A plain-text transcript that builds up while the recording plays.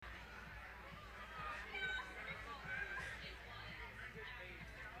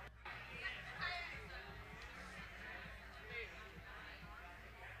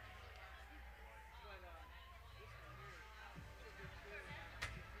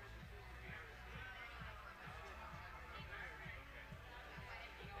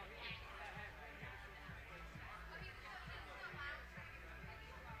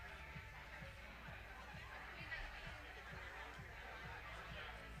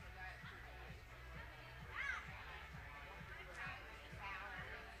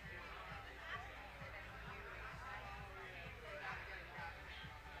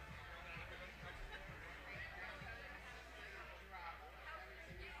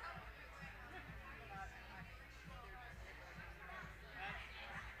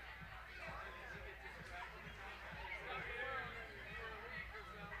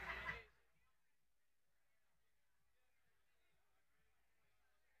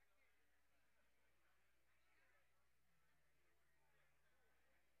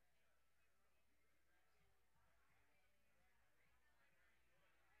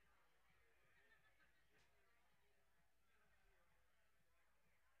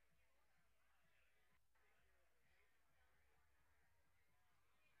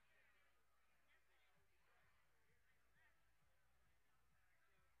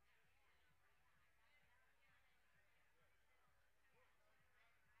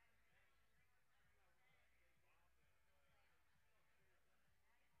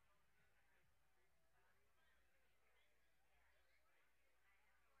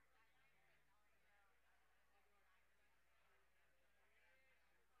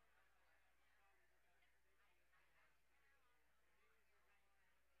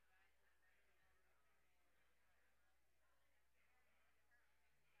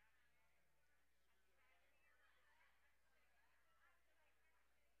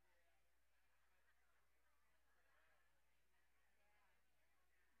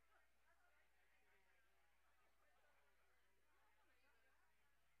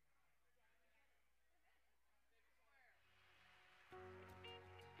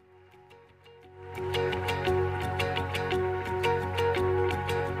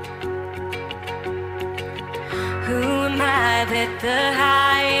that the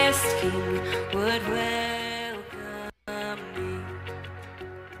highest king would welcome me.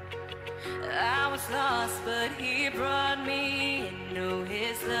 I was lost, but he brought me in. Oh,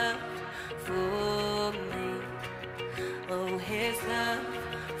 his love for me. Oh, his love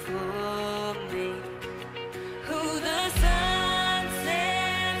for me. Who the sun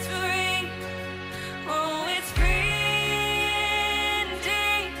sets free. Oh, it's free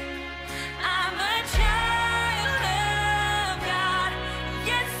indeed. I'm a child of God.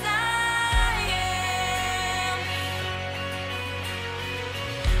 Yes, I am.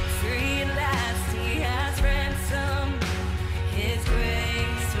 Free at last, he has ransomed. His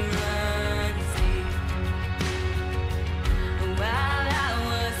grace runs deep. While I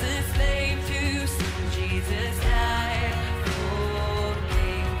was a slave to sin, Jesus died for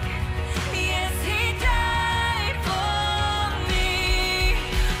me. Yes, he died for me.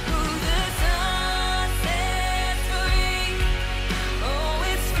 Who the Son sets free. Oh,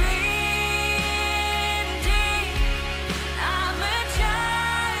 it's free indeed. I'm a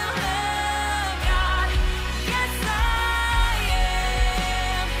child of God. Yes, I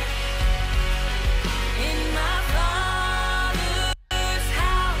am. In my Father's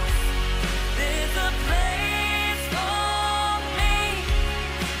house, there's a place for me.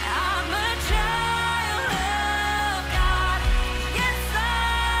 I'm a child of God. Yes,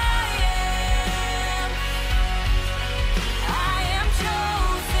 I am. I am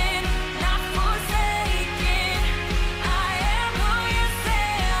chosen, not forsaken. I am who you say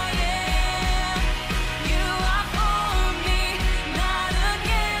I am. You are for me, not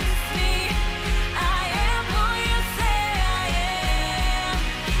against me. I am who you say I am.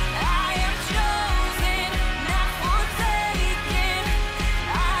 I am chosen, not forsaken.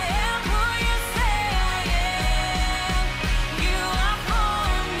 I am who you say I am. You are for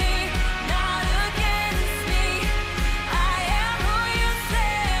me, not against me. I am who you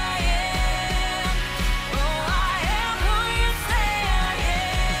say I am. Oh, I am who you say I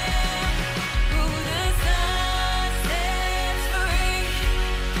am. Who the Son sets free.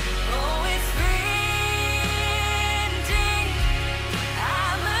 Oh, it's free indeed.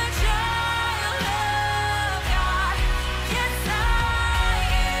 I'm a child of God. Yes, I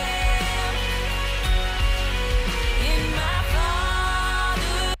am. In my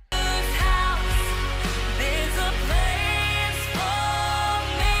Father's house, there's a place for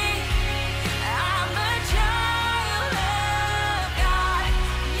me. I'm a child of God.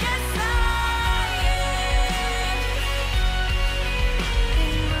 Yes, I am.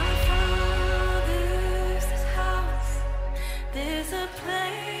 In my Father's house, there's a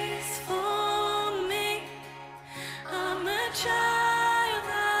place for me. I'm a child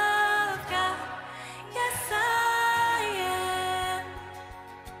of God. Yes, I am.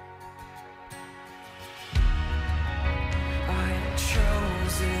 I am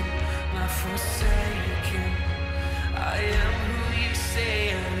chosen, not forsaken. I am who you say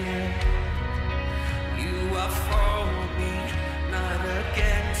I am. You are for me, not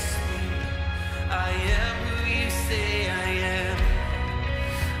against me. I am who you say I am.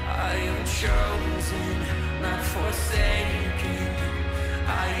 I am chosen, not forsaken.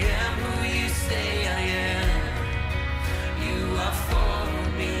 I am who you say I am. You are for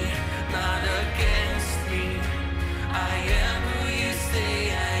me, not against me. I am who you say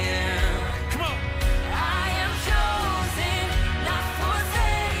I am. Come on. I am chosen, not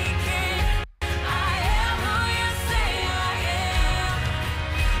forsaken. I am who you say I am.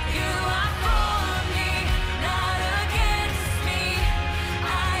 You are for me, not against me.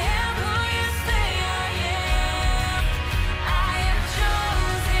 I am who you say I am. I am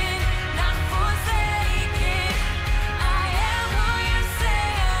chosen, not forsaken. I am who you say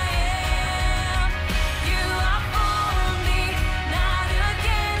I am. You are for me, not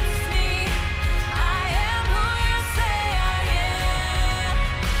against me. I am who you say I am.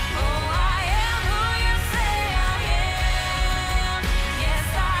 Oh, I am who you say I am. Yes,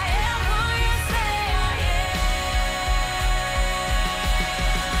 I am who you say I am.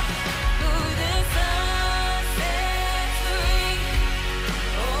 Who the Son sets free.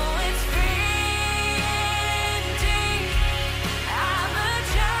 Oh, it's free indeed. I'm a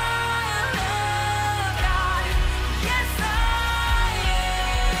child of God. Yes, I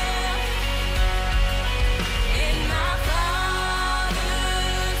am. In my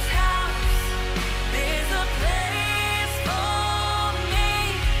Father's house, there's a place for me.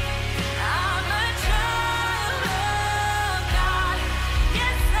 I'm a child of God.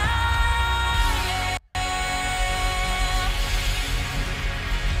 Yes, I am.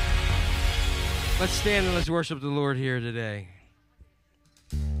 Let's stand and let's worship the Lord here today.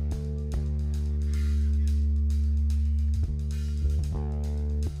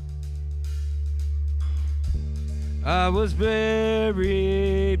 I was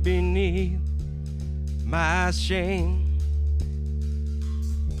buried beneath my shame.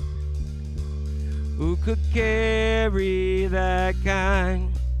 Who could carry that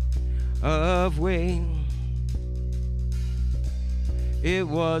kind of weight? It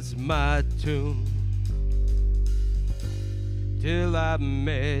was my tomb till I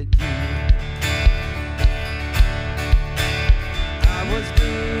met you. I was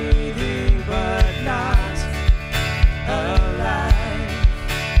breathing but not alive.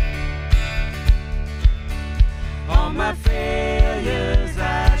 All my failures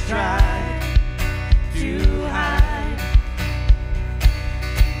I tried to hide.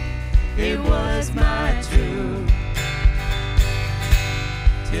 It was my tomb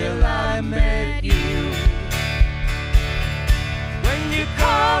till I met you. When you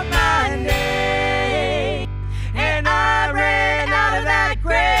called my name and I ran out of that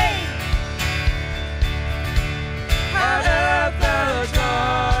grave, out of the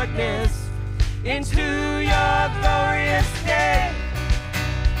darkness into your glorious day.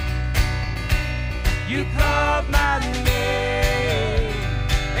 You called my name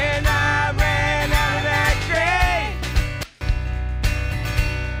and I ran out of that grave,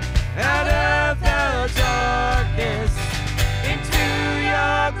 out of the darkness into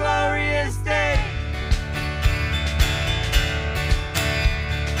your glorious day.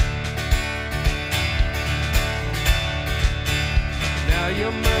 Now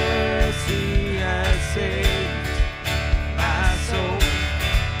your mercy has saved my soul.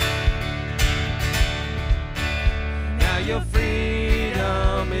 Now your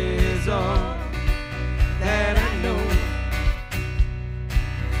freedom is all that I know.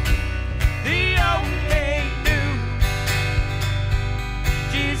 The only knew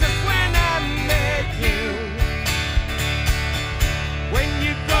Jesus when I met you. When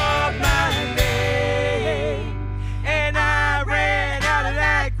you called my name and I ran out of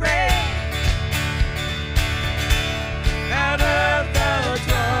that grave, out of the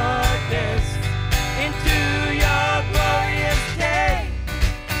darkness into your glorious day.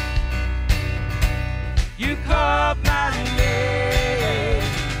 You called my name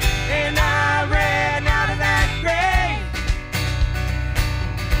and I ran out of that grave,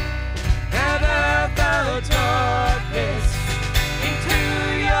 out of the darkness into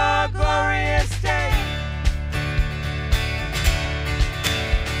your glorious day.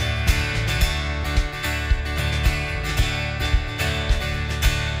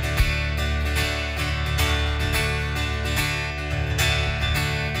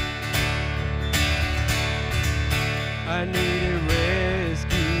 I needed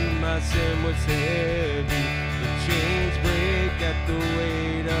rescue, my sin was heavy. The chains break at the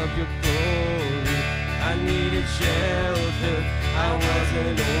weight of your glory. I needed shelter, I was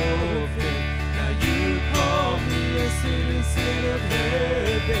an orphan. Now you call me a citizen of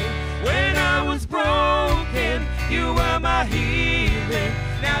heaven. When I was broken, you were my healing.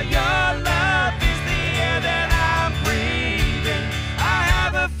 Now your love is the air that I'm breathing. I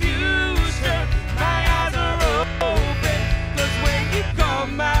have a future, my eyes are open, 'cause when you call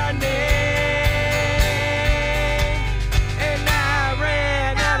my name and I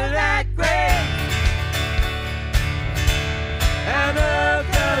ran out of that grave, out of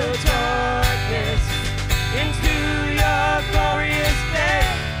the darkness into your glorious day.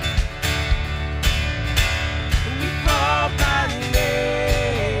 When you called my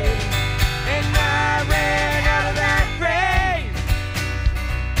name and I ran out of that grave,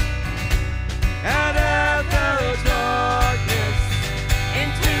 out of the darkness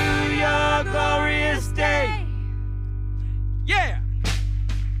into your glorious day. Yeah.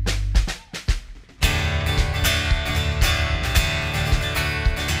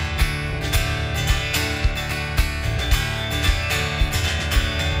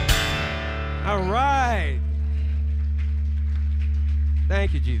 All right.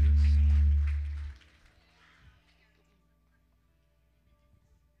 Thank you, Jesus.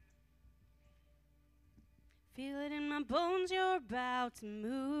 Feel it in my bones, you're about to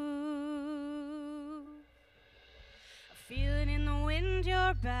move. I feel it in the wind, you're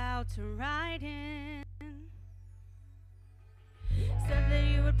about to ride in. Said that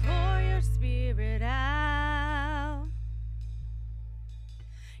you would pour your spirit out.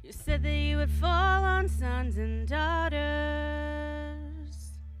 You said that you would fall on sons and daughters.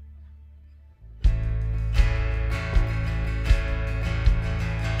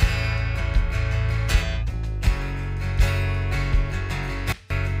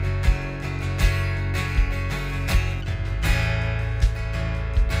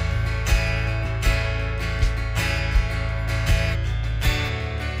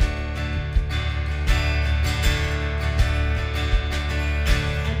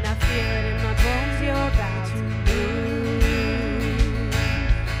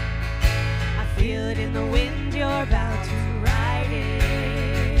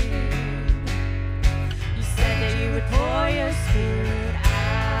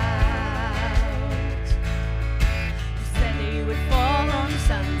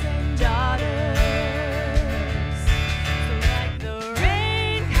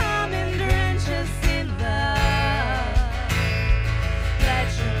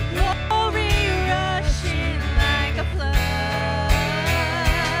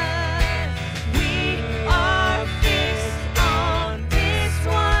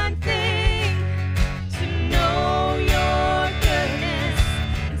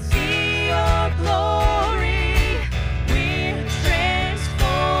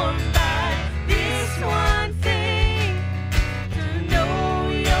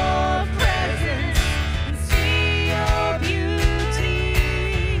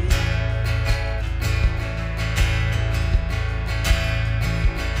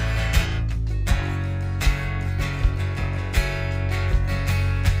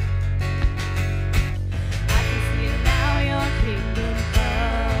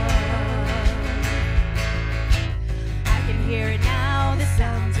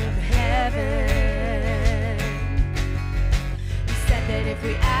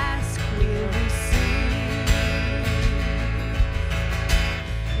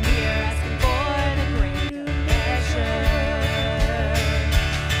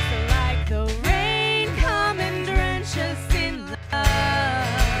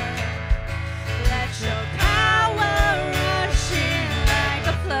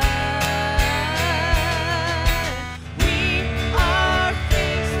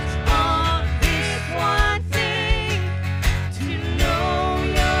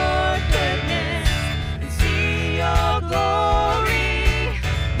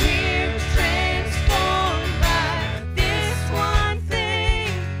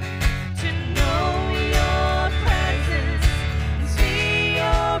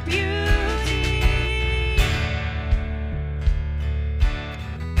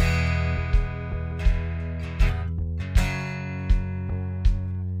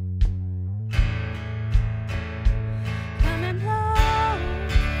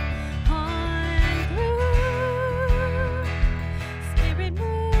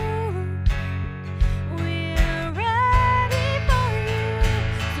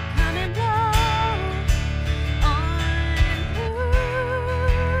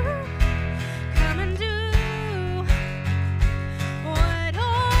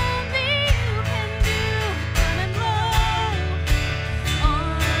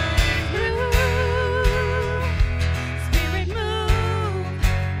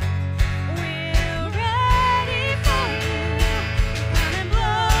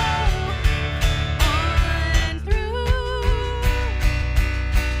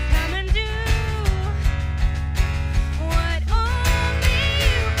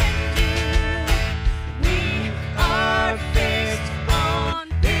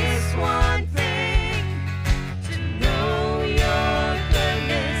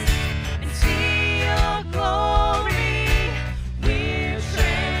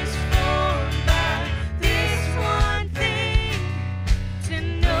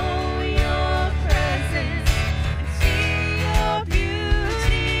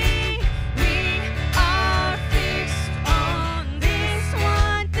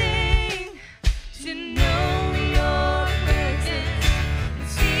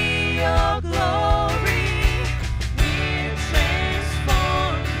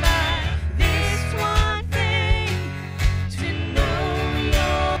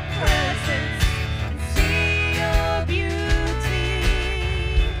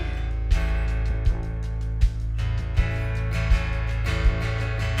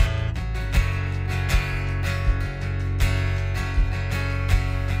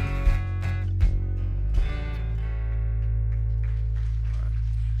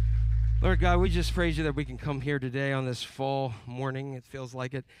 Lord God, we just praise you that we can come here today on this fall morning. It feels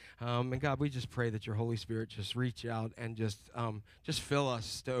like it. And God, we just pray that your Holy Spirit just reach out and just fill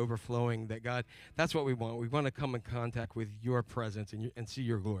us to overflowing. That, God, that's what we want. We want to come in contact with your presence and see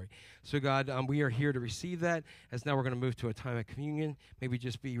your glory. So, God, we are here to receive that. As now we're going to move to a time of communion. Maybe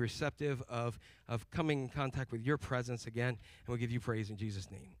just be receptive of coming in contact with your presence again. And we'll give you praise in Jesus'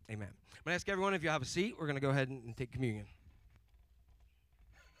 name. Amen. I'm going to ask everyone if you have a seat. We're going to go ahead and take communion.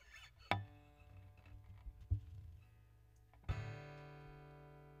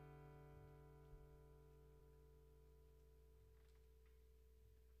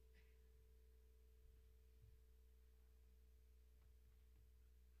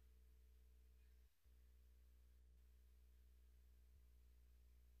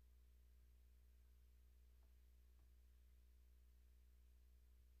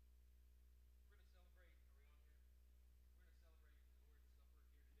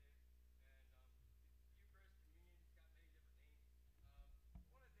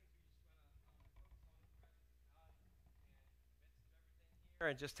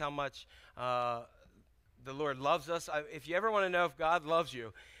 And just how much the Lord loves us. If you ever want to know if God loves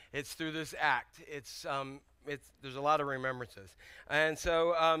you, it's through this act. There's a lot of remembrances. And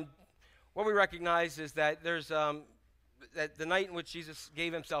so what we recognize is that there's that the night in which Jesus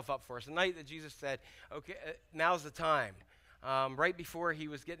gave himself up for us, the night that Jesus said, okay, now's the time, right before he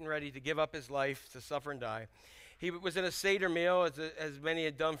was getting ready to give up his life to suffer and die. He was in a Seder meal, as many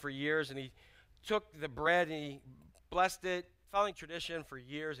had done for years, and he took the bread and he blessed it, following tradition for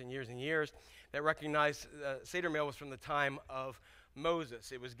years and years and years that recognized Seder meal was from the time of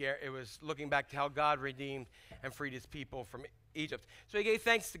Moses. It was looking back to how God redeemed and freed his people from Egypt. So he gave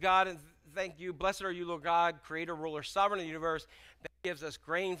thanks to God and thank you. Blessed are you, Lord God, creator, ruler, sovereign of the universe, that gives us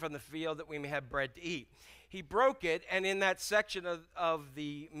grain from the field that we may have bread to eat. He broke it, and in that section of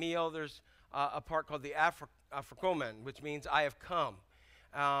the meal, there's a part called the Afikomen, which means I have come.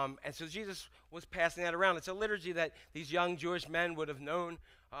 And so Jesus was passing that around. It's a liturgy that these young Jewish men would have known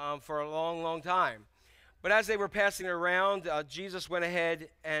for a long, long time. But as they were passing it around, Jesus went ahead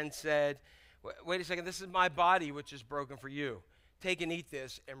and said, wait a second, this is my body which is broken for you. Take and eat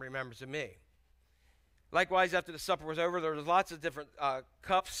this in remembrance of me. Likewise, after the supper was over, there was lots of different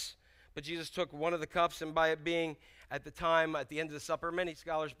cups, but Jesus took one of the cups, and by it being at the time, at the end of the supper, many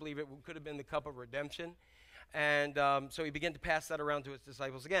scholars believe it could have been the cup of redemption. And so he began to pass that around to his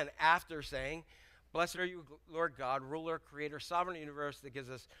disciples again, after saying, blessed are you, Lord God, ruler, creator, sovereign of the universe, that gives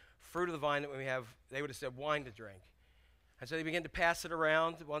us fruit of the vine that we have, they would have said, wine to drink. And so they began to pass it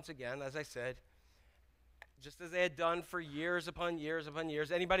around once again, as I said, just as they had done for years upon years upon years.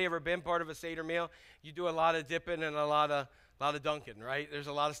 Anybody ever been part of a Seder meal? You do a lot of dipping and a lot of dunking, right? There's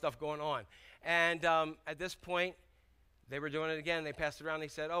a lot of stuff going on. And at this point, they were doing it again. They passed it around. They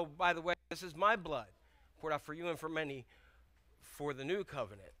said, oh, by the way, this is my blood, poured out for you and for many for the new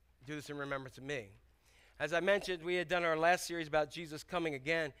covenant. Do this in remembrance of me. As I mentioned, we had done our last series about Jesus coming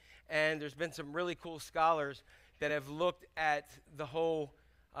again, and there's been some really cool scholars that have looked at the whole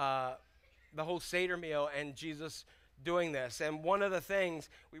Seder meal and Jesus doing this. And one of the things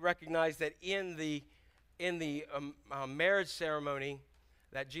we recognize that in the marriage ceremony,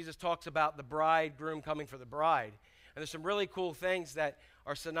 that Jesus talks about the bridegroom coming for the bride. And there's some really cool things that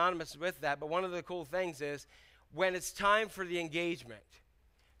are synonymous with that. But one of the cool things is when it's time for the engagement,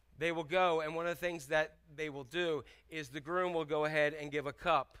 they will go, and one of the things that they will do is the groom will go ahead and give a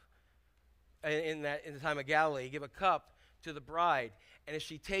cup in the time of Galilee, give a cup to the bride. And if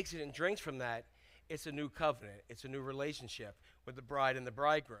she takes it and drinks from that, it's a new covenant. It's a new relationship with the bride and the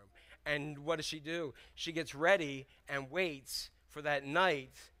bridegroom. And what does she do? She gets ready and waits for that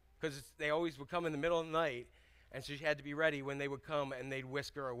night, because they always would come in the middle of the night, and so she had to be ready when they would come, and they'd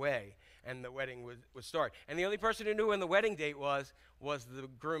whisk her away, and the wedding would start. And the only person who knew when the wedding date was the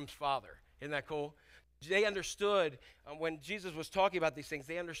groom's father. Isn't that cool? They understood, when Jesus was talking about these things,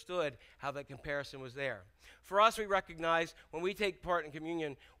 they understood how that comparison was there. For us, we recognize, when we take part in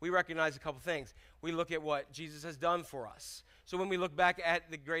communion, we recognize a couple things. We look at what Jesus has done for us. So when we look back at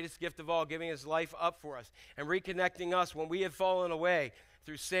the greatest gift of all, giving his life up for us, and reconnecting us when we had fallen away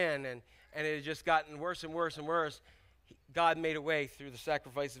through sin, and it had just gotten worse and worse and worse, God made a way through the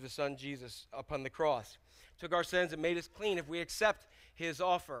sacrifice of his son Jesus upon the cross. Took our sins and made us clean if we accept his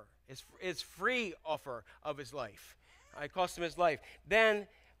offer, his free offer of his life. It cost him his life. Then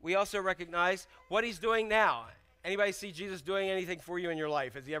we also recognize what he's doing now. Anybody see Jesus doing anything for you in your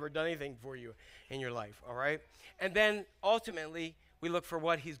life? Has he ever done anything for you in your life? All right? And then ultimately, we look for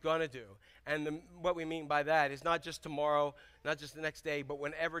what he's going to do. And what we mean by that is not just tomorrow, not just the next day, but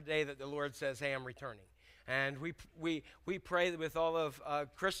whenever day that the Lord says, hey, I'm returning. And we pray with all of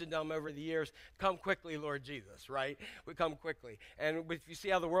Christendom over the years, come quickly, Lord Jesus, right? We come quickly. And if you see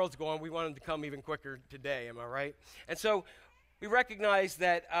how the world's going, we want him to come even quicker today, am I right? And so we recognize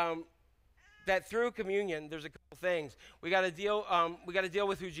that that through communion, there's a couple things. We got to deal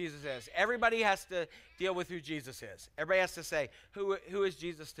with who Jesus is. Everybody has to deal with who Jesus is. Everybody has to say, who is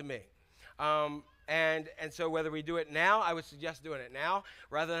Jesus to me? And so whether we do it now, I would suggest doing it now,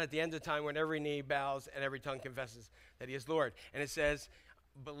 rather than at the end of time when every knee bows and every tongue confesses that he is Lord. And it says,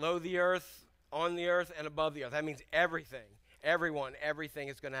 below the earth, on the earth, and above the earth. That means everything, everyone, everything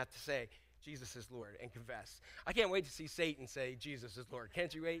is going to have to say, Jesus is Lord, and confess. I can't wait to see Satan say, Jesus is Lord.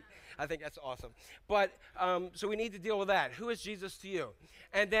 Can't you wait? I think that's awesome. But, so we need to deal with that. Who is Jesus to you?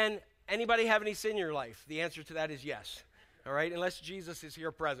 And then, anybody have any sin in your life? The answer to that is yes. All right, unless Jesus is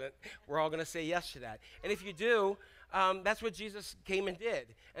here present, we're all going to say yes to that. And if you do, that's what Jesus came and did.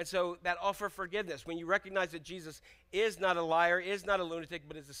 And so that offer forgiveness, when you recognize that Jesus is not a liar, is not a lunatic,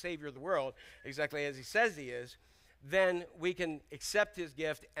 but is the Savior of the world, exactly as he says he is, then we can accept his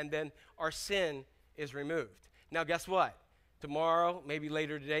gift, and then our sin is removed. Now, guess what? Tomorrow, maybe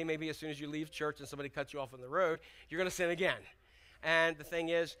later today, maybe as soon as you leave church and somebody cuts you off on the road, you're going to sin again. And the thing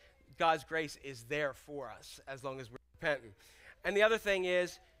is, God's grace is there for us as long as we're repentant. And the other thing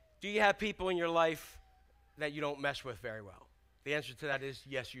is, do you have people in your life that you don't mesh with very well? The answer to that is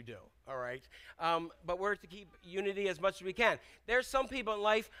yes, you do. All right. But we're to keep unity as much as we can. There's some people in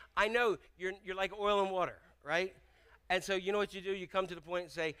life, I know you're like oil and water, right? And so you know what you do? You come to the point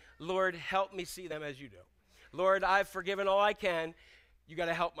and say, Lord, help me see them as you do. Lord, I've forgiven all I can. You got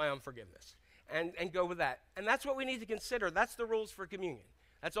to help my unforgiveness. And go with that. And that's what we need to consider. That's the rules for communion.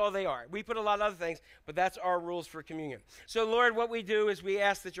 That's all they are. We put a lot of other things, but that's our rules for communion. So, Lord, what we do is we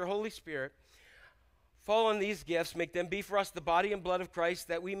ask that your Holy Spirit fall on these gifts, make them be for us the body and blood of Christ,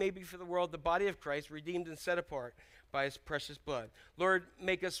 that we may be for the world the body of Christ, redeemed and set apart by his precious blood. Lord,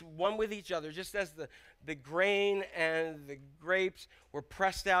 make us one with each other, just as the grain and the grapes were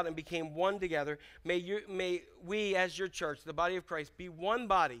pressed out and became one together. May we, as your church, the body of Christ, be one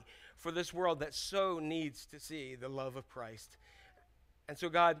body for this world that so needs to see the love of Christ. And so,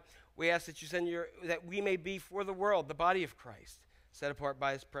 God, we ask that you that we may be for the world the body of Christ, set apart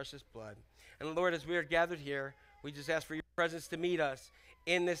by his precious blood. And Lord, as we are gathered here, we just ask for your presence to meet us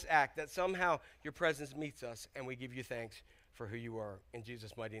in this act, that somehow your presence meets us, and we give you thanks for who you are. In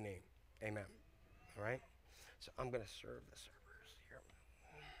Jesus' mighty name, amen. All right? So I'm going to serve the servers here.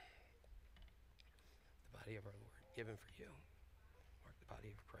 The body of our Lord, given for you. Mark, the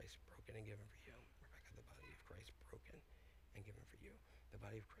body of Christ, broken and given for you. Rebecca, the body of Christ, broken and given for you. The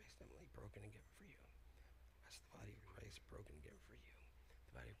body of Christ, Emily, broken and given for you. That's the body of Christ, broken and given for you.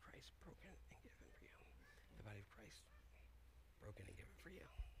 The body of Christ, broken and given for you. The body of Christ, broken and given for you.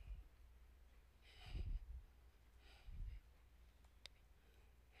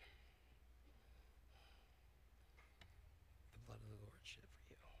 The blood of the Lord shed for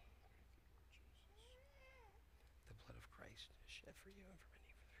you. The blood of Christ shed for you and for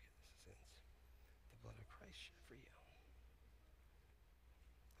many for the forgiveness of sins. The blood of Christ shed for you. The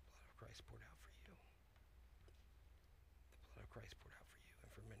blood of Christ poured out for you. The blood of Christ poured out for you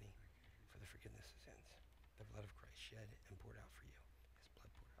and for many for the forgiveness of sins. The blood of Christ shed and poured out for you. His blood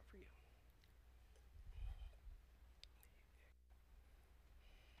poured out for you.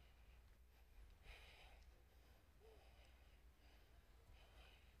 There you go. We're going to take that over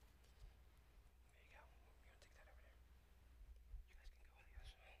there. You guys can go with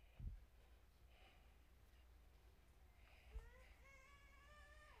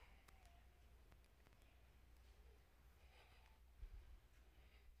us.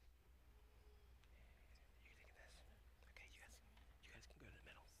 You taking this? Okay, you guys can go to the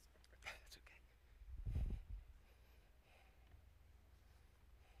middle. That's okay.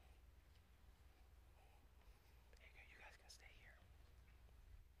 There you go. You guys can stay here.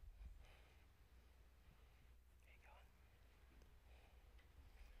 There you go.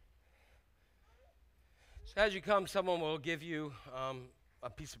 So as you come, someone will give you a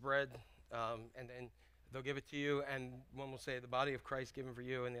piece of bread, and then they'll give it to you, and one will say, the body of Christ given for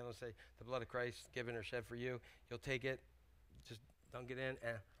you, and the other will say, the blood of Christ given or shed for you. You'll take it, just dunk it in,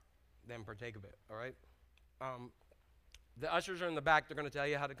 and then partake of it, all right? The ushers are in the back. They're going to tell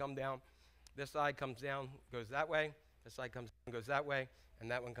you how to come down. This side comes down, goes that way. This side comes down, goes that way, and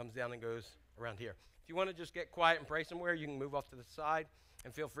that one comes down and goes around here. If you want to just get quiet and pray somewhere, you can move off to the side,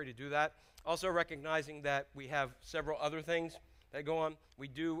 and feel free to do that. Also recognizing that we have several other things that go on. We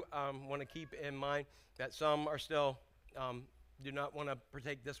do want to keep in mind that some are still do not want to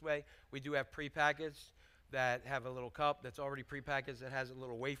partake this way. We do have prepackaged that have a little cup that's already prepackaged that has a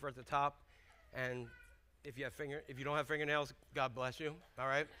little wafer at the top, and If you don't have fingernails, God bless you. All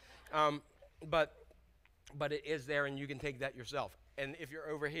right, but it is there, and you can take that yourself. And if you're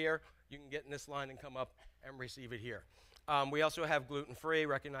over here, you can get in this line and come up and receive it here. We also have gluten-free,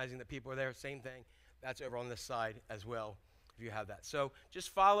 recognizing that people are there. Same thing. That's over on this side as well, if you have that. So just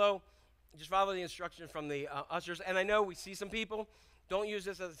follow the instructions from the ushers. And I know we see some people. Don't use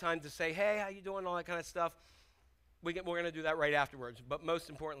this as a time to say, hey, how you doing, all that kind of stuff. We're going to do that right afterwards. But most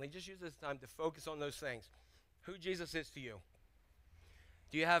importantly, just use this time to focus on those things. Who Jesus is to you.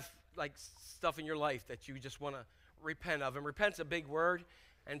 Do you have like stuff in your life that you just want to repent of? And repent's a big word,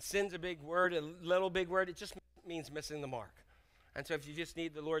 and sin's a big word, a little big word. It just means missing the mark. And so if you just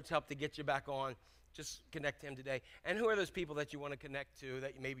need the Lord's help to get you back on, just connect to him today. And who are those people that you want to connect to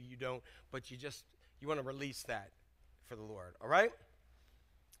that maybe you don't, but you want to release that for the Lord, all right?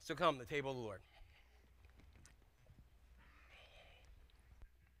 So come, the table of the Lord.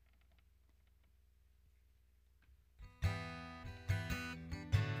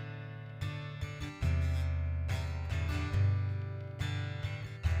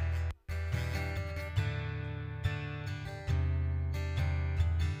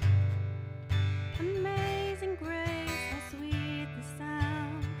 Amazing grace, how sweet the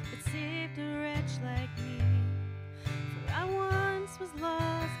sound that saved a wretch like me. For I once was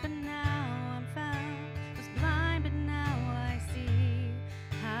lost, but now I'm found. Was blind, but now I see.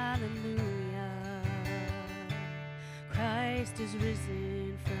 Hallelujah. Christ is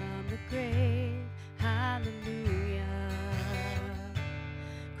risen from the grave. Hallelujah.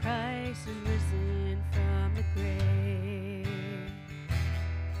 Christ is risen from the grave.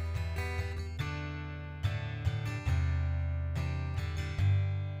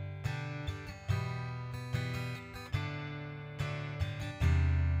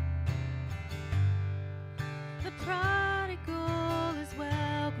 The prodigal is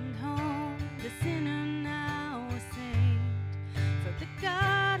welcomed home, the sinner now a saint. For the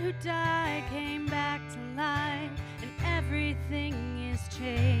God who died came back to life, and everything is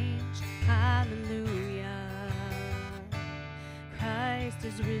changed. Hallelujah. Christ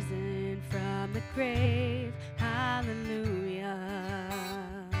is risen from the grave. Hallelujah.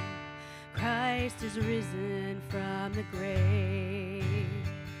 Christ is risen from the grave.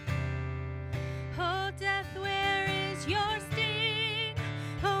 Oh, death, where is your sting?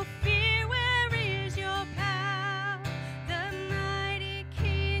 Oh, fear, where is your power? The mighty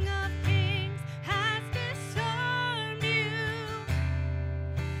King of Kings has disarmed you,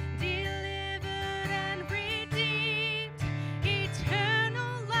 delivered and redeemed.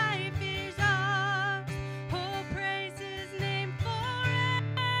 Eternal life is ours. Oh, praise his name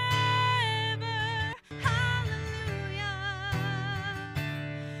forever. Hallelujah.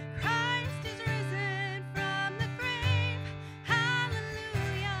 Christ is risen from the grave.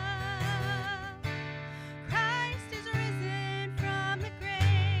 Hallelujah. Christ is risen from the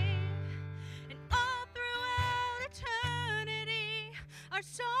grave. And all throughout eternity, our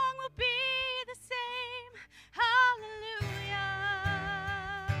song will be the same. Hallelujah.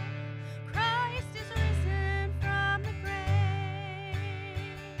 Christ is risen from the grave.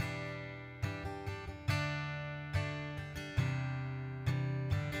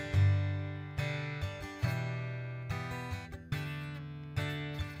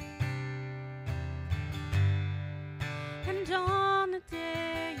 And on the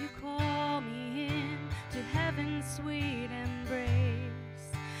day you call me in to heaven's sweet embrace,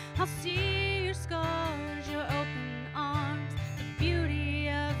 I'll see your scars, your open arms, the beauty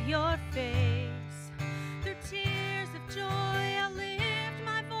of your face. Through tears of joy, I'll lift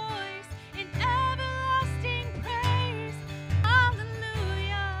my voice in everlasting praise.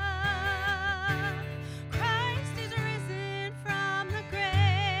 Hallelujah. Christ is risen from the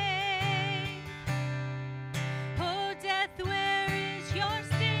grave. Oh, death, where is your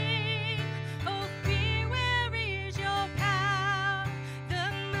sting? Oh, fear, where is your power?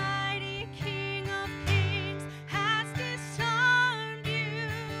 The mighty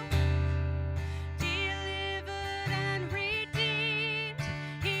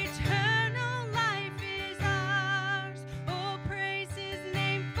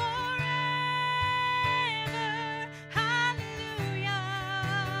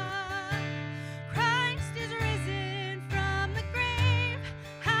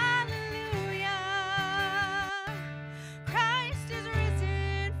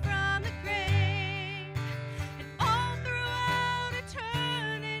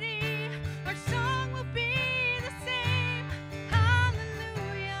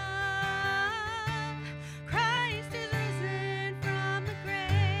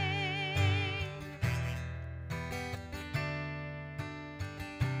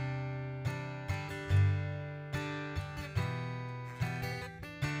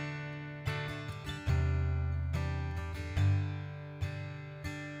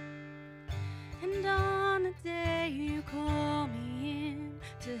And on the day you call me in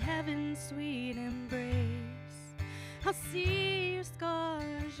to heaven's sweet embrace, I'll see your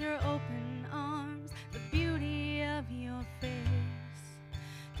scars, your open arms, the beauty of your face.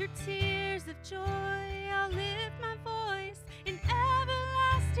 Through tears of joy, I'll lift my voice in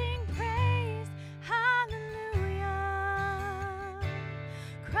everlasting praise. Hallelujah.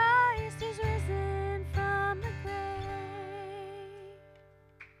 Christ is risen from the grave.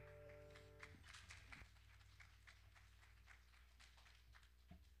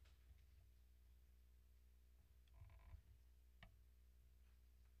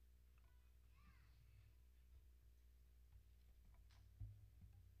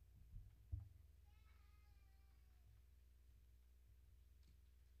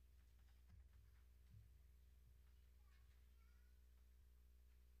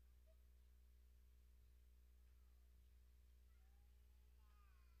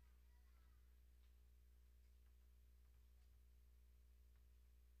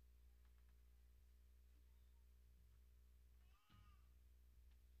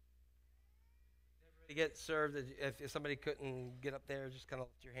 To get served, if somebody couldn't get up there, just kind of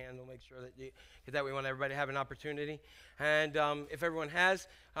lift your hand. We'll make sure that you, because that we want everybody to have an opportunity. And if everyone has,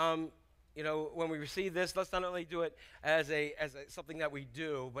 you know, when we receive this, let's not only do it as something that we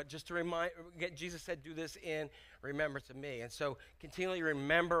do, but just to remind. Jesus said, "Do this in remembrance of me." And so, continually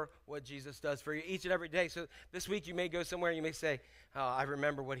remember what Jesus does for you each and every day. So this week, you may go somewhere and you may say, "Oh, I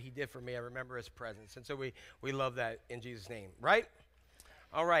remember what He did for me. I remember His presence." And so we love that in Jesus' name, right?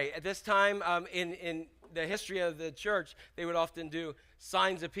 All right, at this time, in the history of the church, they would often do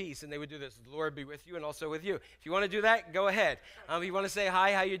signs of peace, and they would do this: "The Lord be with you and also with you." If you want to do that, go ahead. If you want to say,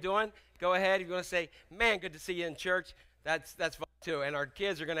 "Hi, how you doing?" Go ahead. If you want to say, "Man, good to see you in church," that's fine too. And our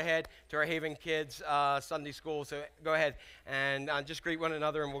kids are going to head to our Haven Kids Sunday school, so go ahead and just greet one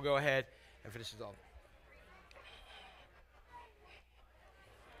another, and we'll go ahead and finish this off.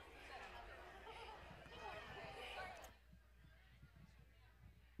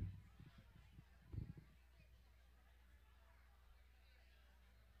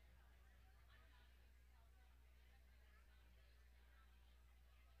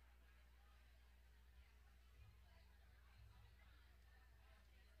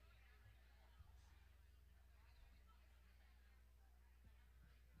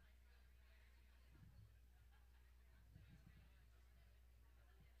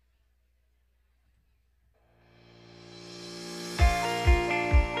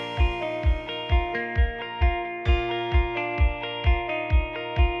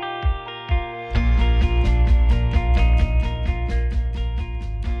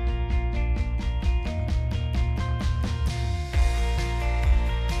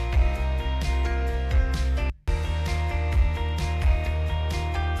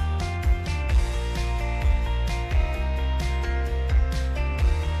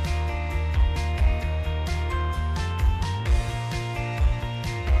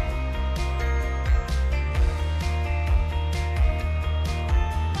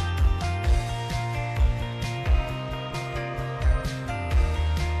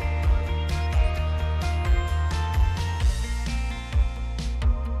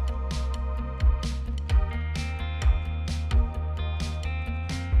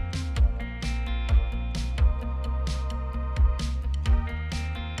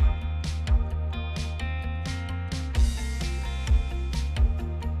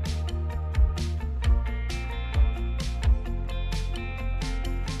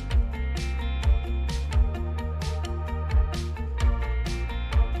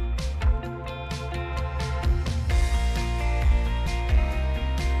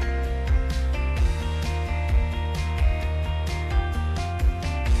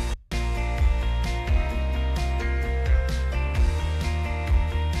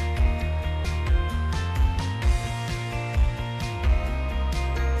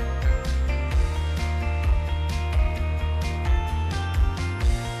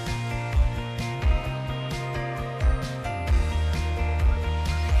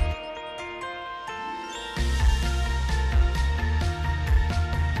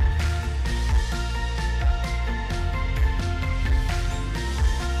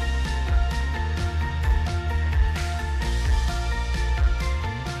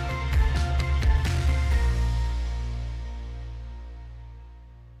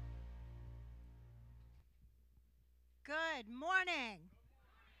 Good morning.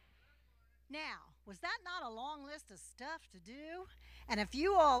 Now, was that not a long list of stuff to do? And if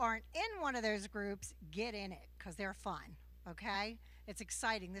you all aren't in one of those groups, get in it because they're fun, okay? It's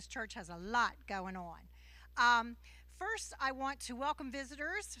exciting. This church has a lot going on. first, I want to welcome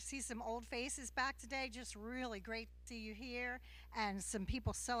visitors. See some old faces back today. Just really great to see you here. And some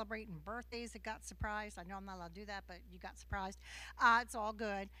people celebrating birthdays that got surprised. I know I'm not allowed to do that, but you got surprised. It's all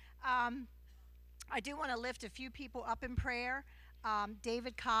good. I do want to lift a few people up in prayer.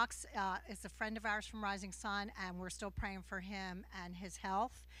 David Cox is a friend of ours from Rising Sun, and we're still praying for him and his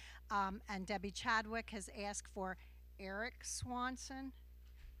health. And Debbie Chadwick has asked for Eric Swanson.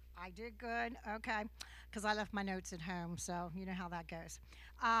 I did good, okay, because I left my notes at home, so you know how that goes.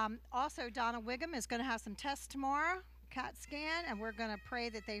 Also, Donna Wiggum is going to have some tests tomorrow, CAT scan, and we're going to pray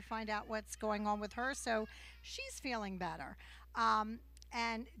that they find out what's going on with her, so she's feeling better.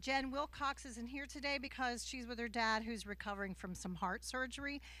 And Jen Wilcox isn't here today because she's with her dad who's recovering from some heart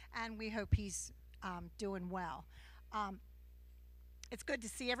surgery, and we hope he's doing well. It's good to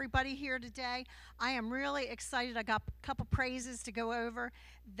see everybody here today. I am really excited. I got a couple praises to go over.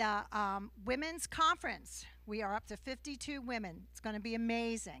 The women's conference, we are up to 52 women. It's going to be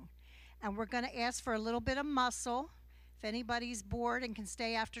amazing. And we're going to ask for a little bit of muscle. If anybody's bored and can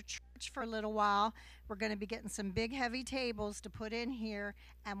stay after church for a little while, we're going to be getting some big heavy tables to put in here,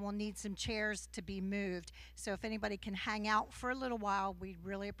 and we'll need some chairs to be moved. So if anybody can hang out for a little while, we'd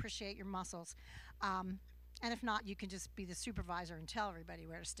really appreciate your muscles. And if not, you can just be the supervisor and tell everybody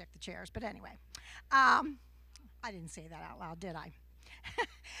where to stick the chairs. But anyway, I didn't say that out loud, did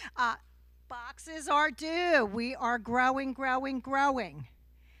I? Boxes are due. We are growing, growing, growing.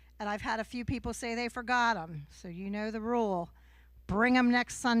 And I've had a few people say they forgot them. So you know the rule. Bring them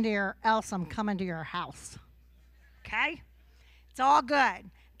next Sunday or else I'm coming to your house. Okay? It's all good.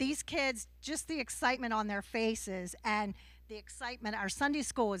 These kids, just the excitement on their faces and the excitement. Our Sunday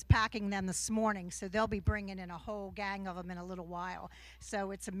school is packing them this morning, so they'll be bringing in a whole gang of them in a little while.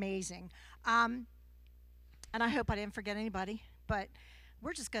 So it's amazing. And I hope I didn't forget anybody, but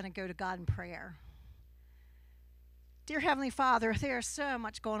we're just going to go to God in prayer. Dear Heavenly Father, there's so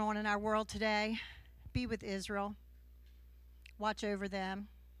much going on in our world today. Be with Israel. Watch over them.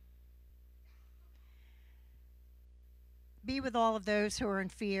 Be with all of those who are in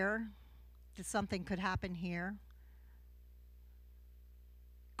fear that something could happen here.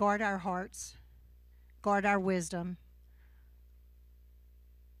 Guard our hearts. Guard our wisdom.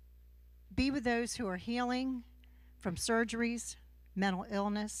 Be with those who are healing from surgeries, mental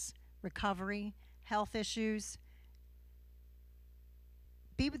illness, recovery, health issues.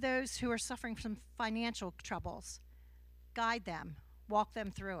 Be with those who are suffering from financial troubles. Guide them. Walk them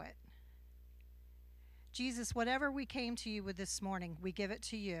through it. Jesus, whatever we came to you with this morning, we give it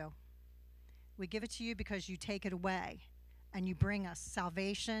to you. We give it to you because you take it away. And you bring us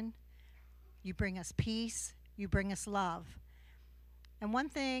salvation, you bring us peace, you bring us love. And one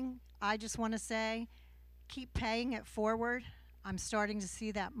thing I just want to say, keep paying it forward. I'm starting to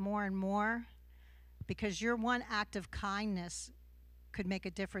see that more and more because your one act of kindness could make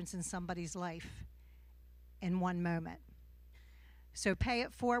a difference in somebody's life in one moment. So pay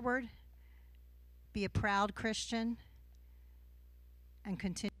it forward, be a proud Christian, and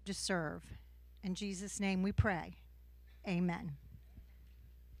continue to serve. In Jesus' name we pray. Amen.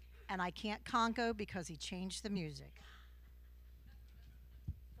 And I can't congo because he changed the music.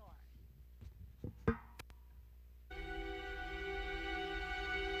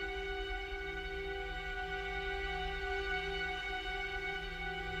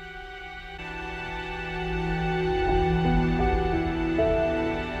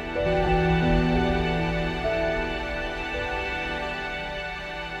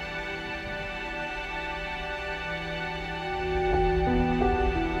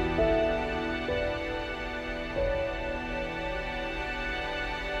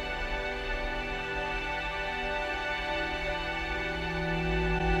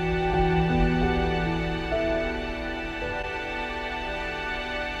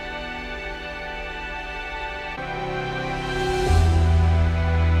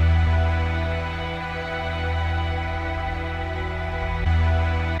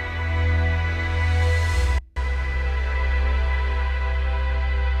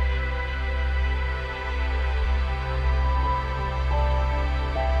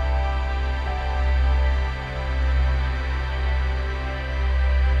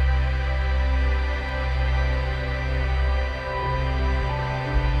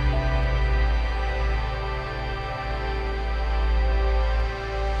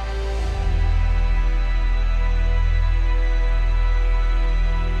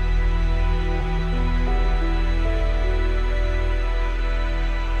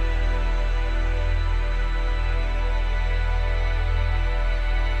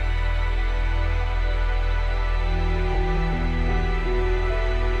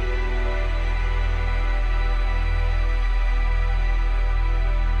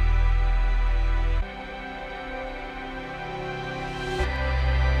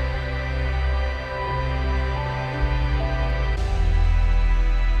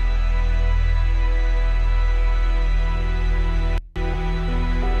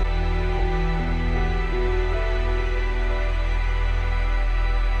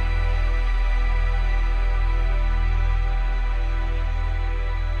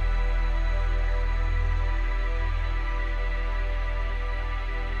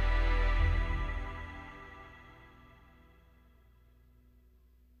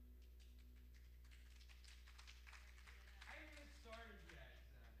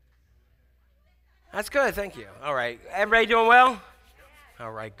 That's good. Thank you. All right. Everybody doing well?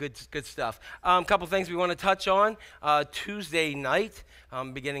 All right. Good stuff. Couple things we want to touch on. Tuesday night,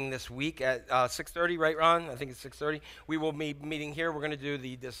 beginning this week at 6:30, right, Ron? I think it's 6:30. We will be meeting here. We're going to do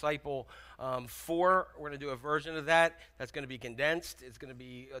the Disciple 4. We're going to do a version of that. That's going to be condensed. It's going to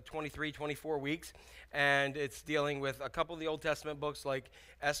be 23, 24 weeks. And it's dealing with a couple of the Old Testament books like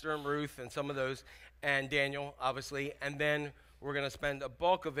Esther and Ruth and some of those, and Daniel, obviously. And then we're going to spend a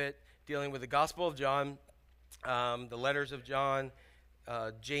bulk of it dealing with the Gospel of John, the letters of John,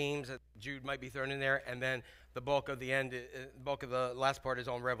 James, Jude might be thrown in there, and then the bulk of the last part is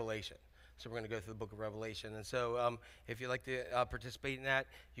on Revelation. So we're going to go through the book of Revelation. And so if you'd like to participate in that,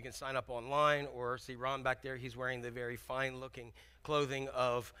 you can sign up online or see Ron back there. He's wearing the very fine-looking clothing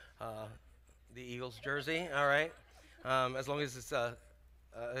of the Eagles jersey, all right? As long as it's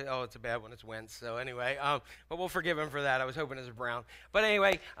it's a bad one. It's Wentz. So anyway, but we'll forgive him for that. I was hoping it was Brown. But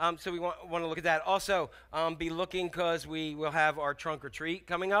anyway, so we want to look at that. Also, be looking because we will have our trunk or treat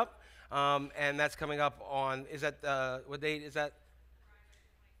coming up, and that's coming up on. Is that what date is that?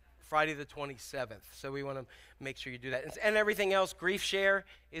 Friday the 27th. So we want to make sure you do that. And everything else, Grief Share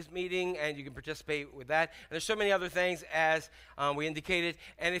is meeting, and you can participate with that. And there's so many other things as we indicated.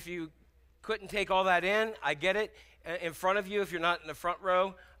 And if you couldn't take all that in, I get it. In front of you, if you're not in the front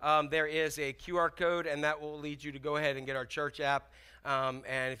row, there is a QR code, and that will lead you to go ahead and get our church app.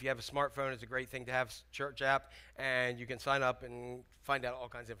 And if you have a smartphone, it's a great thing to have church app, and you can sign up and find out all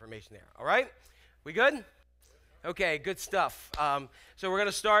kinds of information there. All right? We good? Okay, good stuff. So we're going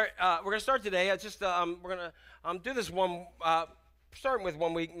to start. We're going to start today. We're going to do this one. Starting with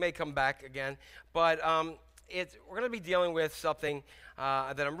one week, may come back again, but we're going to be dealing with something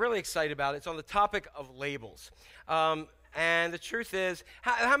that I'm really excited about. It's on the topic of labels. And the truth is,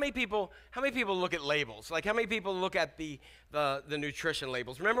 how many people look at labels? Like, how many people look at the nutrition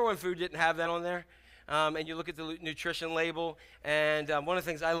labels? Remember when food didn't have that on there? And you look at the nutrition label, and one of the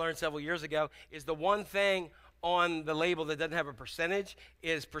things I learned several years ago is the one thing on the label that doesn't have a percentage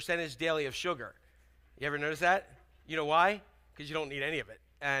is percentage daily of sugar. You ever notice that? You know why? Because you don't need any of it.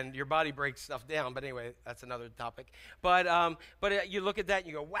 And your body breaks stuff down. But anyway, that's another topic. But you look at that and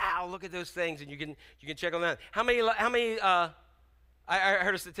you go, wow, look at those things, and you can check on that. How many? I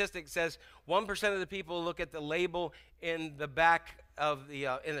heard a statistic that says 1% of the people look at the label in the back of the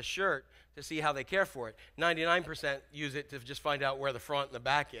in the shirt to see how they care for it. 99% use it to just find out where the front and the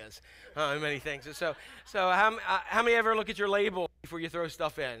back is. Many things. So how many ever look at your label before you throw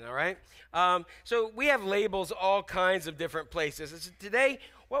stuff in? All right. So we have labels all kinds of different places. And so today,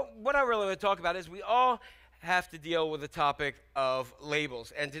 what I really want to talk about is we all have to deal with the topic of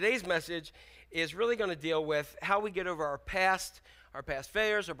labels. And today's message is really going to deal with how we get over our past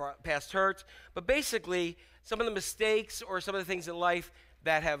failures, our past hurts, but basically some of the mistakes or some of the things in life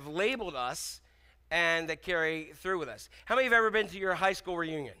that have labeled us and that carry through with us. How many have ever been to your high school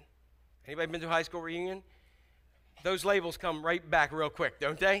reunion? Anybody been to a high school reunion? Those labels come right back real quick,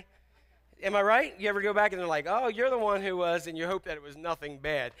 don't they? Am I right? You ever go back and they're like, oh, you're the one who was, and you hope that it was nothing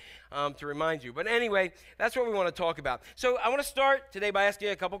bad to remind you. But anyway, that's what we want to talk about. So I want to start today by asking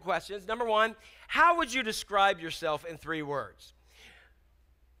you a couple questions. Number one, how would you describe yourself in 3 words?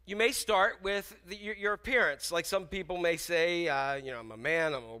 You may start with your appearance. Like some people may say, I'm a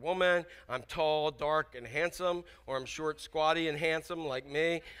man, I'm a woman, I'm tall, dark, and handsome, or I'm short, squatty, and handsome like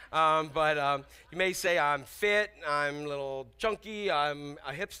me. But you may say I'm fit, I'm a little chunky, I'm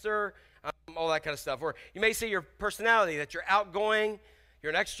a hipster, all that kind of stuff. Or you may say your personality, that you're outgoing,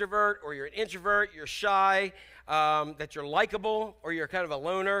 you're an extrovert, or you're an introvert, you're shy, that you're likable, or you're kind of a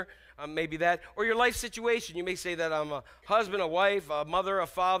loner. Maybe that, or your life situation. You may say that I'm a husband, a wife, a mother, a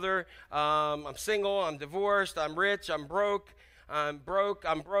father, I'm single, I'm divorced, I'm rich, I'm broke,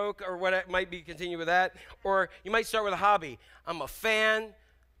 or what it might be, continue with that. Or you might start with a hobby. I'm a fan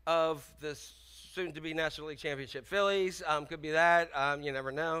of the soon-to-be National League Championship Phillies. Could be that. You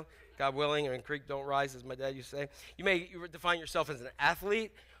never know. God willing, and creek don't rise, as my dad used to say. You may define yourself as an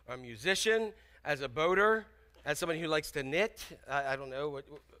athlete, or a musician, as a boater, as somebody who likes to knit. I don't know,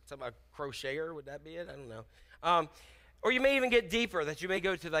 a crocheter, would that be it? I don't know. Or you may even get deeper, that you may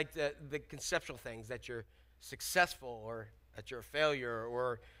go to like the conceptual things, that you're successful, or that you're a failure,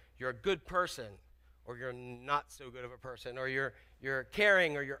 or you're a good person, or you're not so good of a person, or you're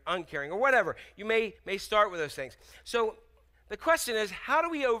caring, or you're uncaring, or whatever. You may start with those things. So the question is, how do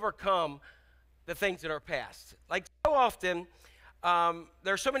we overcome the things in our past? Like so often,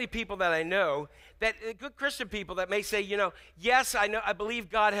 there are so many people that I know, that good Christian people that may say, yes, I believe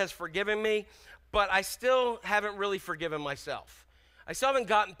God has forgiven me, but I still haven't really forgiven myself. I still haven't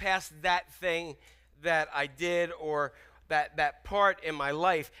gotten past that thing that I did, or that part in my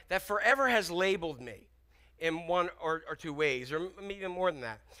life that forever has labeled me in one or two ways, or even more than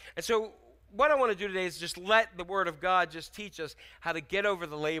that. And so what I want to do today is just let the Word of God just teach us how to get over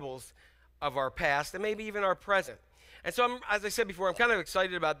the labels of our past and maybe even our present. And so, as I said before, I'm kind of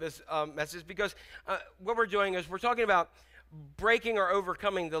excited about this message because what we're doing is we're talking about breaking or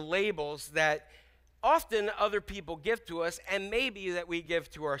overcoming the labels that often other people give to us and maybe that we give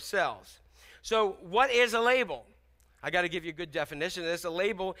to ourselves. So what is a label? I got to give you a good definition of this. A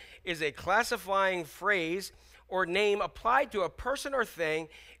label is a classifying phrase or name applied to a person or thing,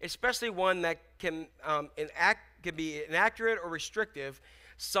 especially one that can be inaccurate or restrictive.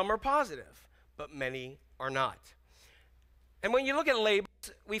 Some are positive, but many are not. And when you look at labels,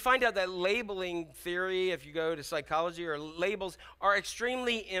 we find out that labeling theory, if you go to psychology, or labels are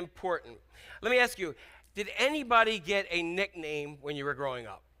extremely important. Let me ask you, did anybody get a nickname when you were growing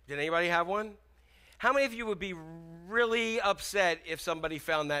up? Did anybody have one? How many of you would be really upset if somebody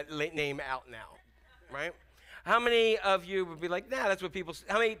found that name out now, right? How many of you would be like, nah, that's what people,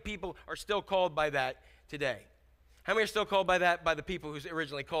 how many people are still called by that today? How many are still called by that by the people who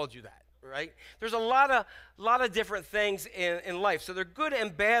originally called you that, right? There's a lot of different things in life, so they're good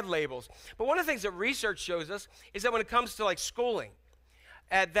and bad labels. But one of the things that research shows us is that when it comes to like schooling,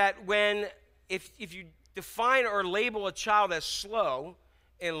 that if you define or label a child as slow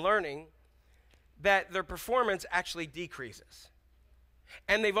in learning, that their performance actually decreases.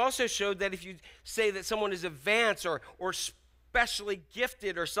 And they've also showed that if you say that someone is advanced or specially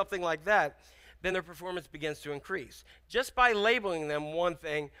gifted or something like that, then their performance begins to increase just by labeling them one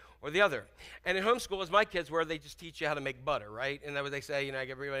thing or the other. And in homeschool, as my kids were, they just teach you how to make butter, right? And that's what they say,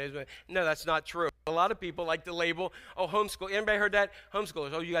 everybody. No, that's not true. A lot of people like to label, oh, homeschool. Anybody heard that?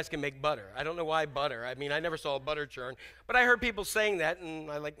 Homeschoolers, oh, you guys can make butter. I don't know why butter. I mean, I never saw a butter churn, but I heard people saying that, and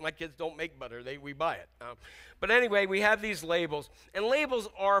my kids don't make butter. We buy it. But anyway, we have these labels, and labels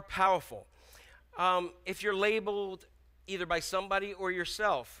are powerful. If you're labeled either by somebody or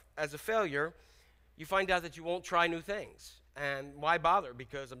yourself as a failure, you find out that you won't try new things. And why bother?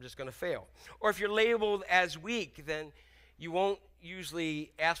 Because I'm just going to fail. Or if you're labeled as weak, then you won't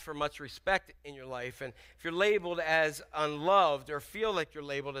usually ask for much respect in your life. And if you're labeled as unloved or feel like you're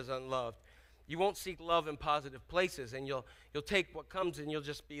labeled as unloved, you won't seek love in positive places, and you'll take what comes and you'll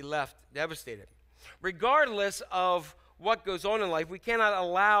just be left devastated. Regardless of what goes on in life, we cannot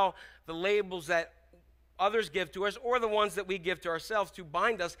allow the labels that others give to us or the ones that we give to ourselves to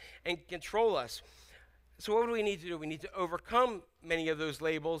bind us and control us. So what do we need to do? We need to overcome many of those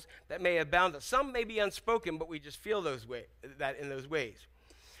labels that may have bound us. Some may be unspoken, but we just feel that in those ways.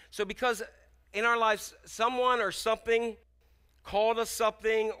 So because in our lives, someone or something called us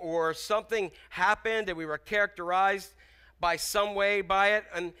something, or something happened and we were characterized by some way by it,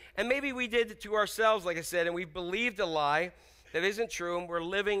 and maybe we did it to ourselves, like I said, and we believed a lie that isn't true, and we're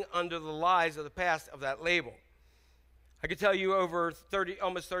living under the lies of the past of that label. I could tell you over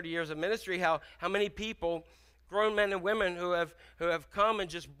almost 30 years of ministry how many people, grown men and women who have come and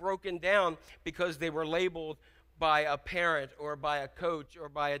just broken down because they were labeled by a parent or by a coach or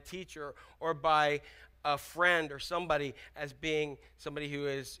by a teacher or by a friend or somebody as being somebody who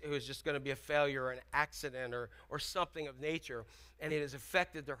is just going to be a failure or an accident or something of nature, and it has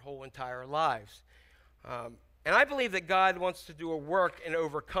affected their whole entire lives. And I believe that God wants to do a work in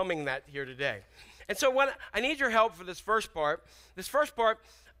overcoming that here today. And so I need your help for this first part. This first part,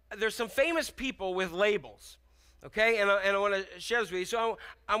 there's some famous people with labels, okay? And I want to share this with you. So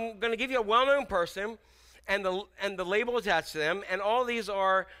I'm going to give you a well-known person and the label attached to them, and all these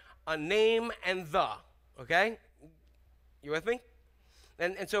are a name and the, okay? You with me?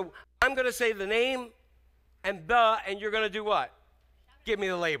 And so I'm going to say the name and the, and you're going to do what? Give me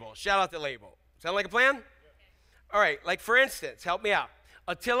the label. Shout out the label. Sound like a plan? All right, like for instance, help me out.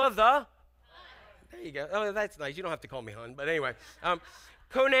 Attila the? There you go. Oh, that's nice. You don't have to call me hon, but anyway.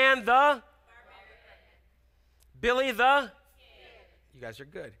 Conan the? Billy the? You guys are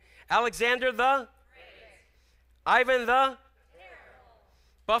good. Alexander the? Ivan the?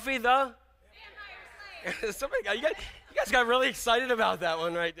 Buffy the? Somebody got, you guys got really excited about that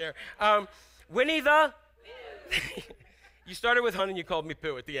one right there. Winnie the? You started with hun and you called me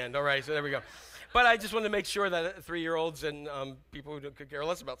Pooh at the end. All right, so there we go. But I just wanted to make sure that 3-year-olds and people who could care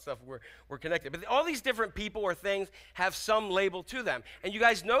less about stuff were connected. But all these different people or things have some label to them. And you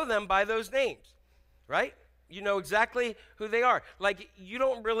guys know them by those names, right? You know exactly who they are. Like, you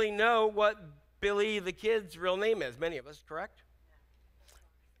don't really know what Billy the Kid's real name is. Many of us, correct?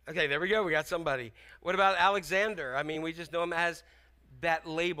 Okay, there we go. We got somebody. What about Alexander? I mean, we just know him as that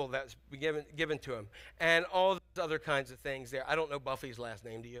label that's given to him. And all those other kinds of things there. I don't know Buffy's last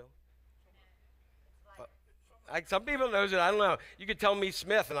name, do you? Some people knows it. I don't know. You could tell me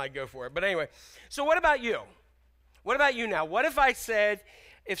Smith, and I'd go for it. But anyway, so what about you? What about you now? What if I said,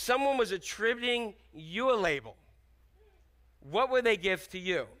 if someone was attributing you a label, what would they give to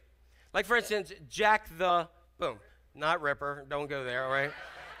you? Like, for instance, Jack the, boom, not Ripper. Don't go there, all right?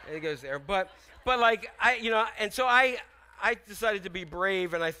 It goes there. But like, and so I decided to be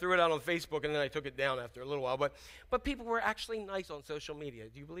brave, and I threw it out on Facebook, and then I took it down after a little while. But people were actually nice on social media.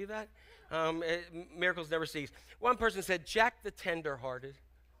 Do you believe that? Miracles never cease. One person said, Jack the Tender-Hearted.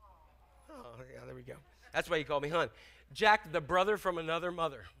 Oh, yeah, there we go. That's why he called me Hun. Jack the Brother from Another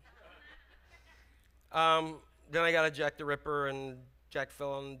Mother. Then I got a Jack the Ripper, and Jack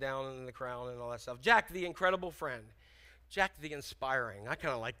filling down in the crown and all that stuff. Jack the Incredible Friend. Jack the Inspiring. I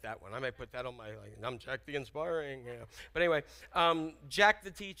kind of like that one. I might put that on my, I'm Jack the Inspiring. Yeah. But anyway, Jack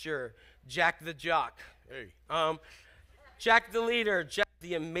the Teacher, Jack the Jock. Hey. Jack the Leader, Jack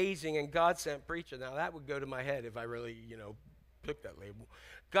the Amazing and God-Sent Preacher. Now, that would go to my head if I really, took that label.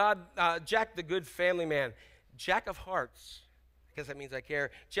 Jack the Good Family Man, Jack of Hearts. I guess that means I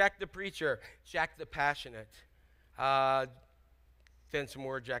care. Jack the Preacher, Jack the Passionate. Then some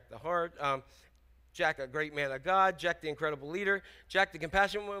more Jack the Heart. Jack, a Great Man of God, Jack the Incredible Leader, Jack the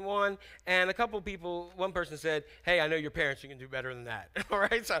Compassionate One, and a couple people, one person said, hey, I know your parents, you can do better than that. All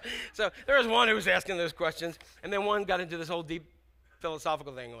right, so there was one who was asking those questions, and then one got into this whole deep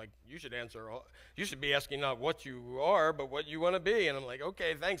philosophical thing, like, you should be asking not what you are, but what you want to be. And I'm like,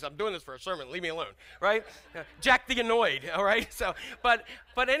 okay, thanks, I'm doing this for a sermon, leave me alone, right? Jack the Annoyed, all right? So, but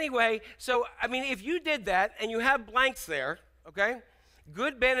anyway, so, I mean, if you did that, and you have blanks there, okay,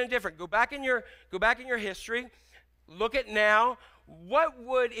 good, bad, and different. Go back in your history. Look at now. What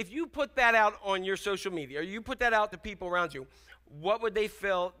would, if you put that out on your social media, or you put that out to people around you, what would they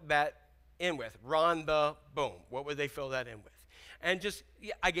fill that in with? Ron the boom. What would they fill that in with? And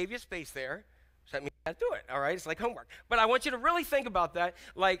I gave you space there, so that means you got to do it, all right? It's like homework. But I want you to really think about that,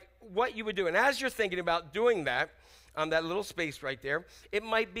 like what you would do. And as you're thinking about doing that, that little space right there, it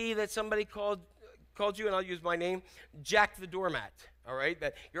might be that somebody called you, and I'll use my name, Jack the Doormat. All right,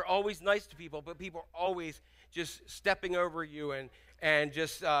 that you're always nice to people, but people are always just stepping over you and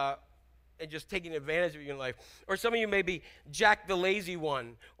just taking advantage of you in life. Or some of you may be Jack the Lazy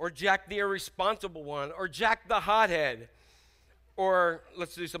One, or Jack the Irresponsible One, or Jack the Hothead, or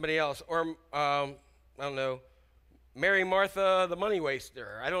let's do somebody else, or I don't know, Mary Martha the Money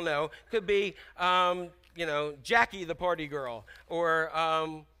Waster. I don't know. Could be Jackie the Party Girl,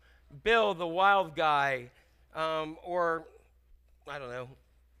 or Bill the Wild Guy, or I don't know,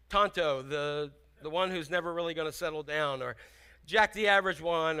 Tonto, the one who's never really going to settle down, or Jack the Average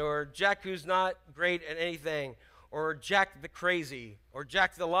One, or Jack who's not great at anything, or Jack the Crazy, or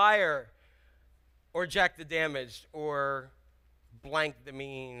Jack the Liar, or Jack the Damaged, or blank the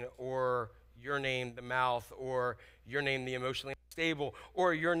Mean, or your name the Mouth, or your name the Emotionally Unstable,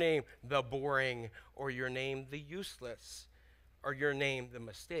 or your name the Boring, or your name the Useless, or your name the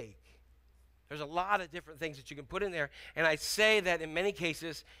Mistake. There's a lot of different things that you can put in there, and I say that in many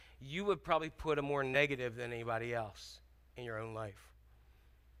cases, you would probably put a more negative than anybody else in your own life.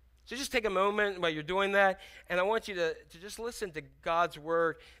 So just take a moment while you're doing that, and I want you to just listen to God's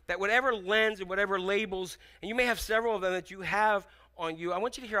word, that whatever lens and whatever labels, and you may have several of them that you have on you, I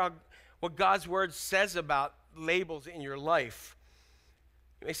want you to hear what God's word says about labels in your life.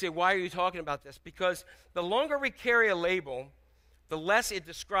 You may say, why are you talking about this? Because the longer we carry a label, the less it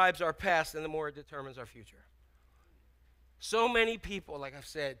describes our past and the more it determines our future. So many people, like I've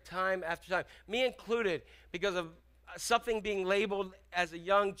said, time after time, me included, because of something being labeled as a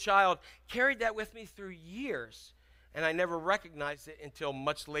young child, carried that with me through years, and I never recognized it until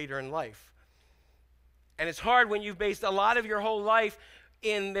much later in life. And it's hard when you've based a lot of your whole life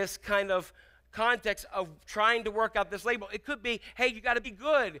in this kind of context of trying to work out this label. It could be, hey, you got to be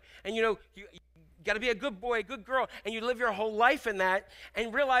good, and you got to be a good boy, a good girl, and you live your whole life in that,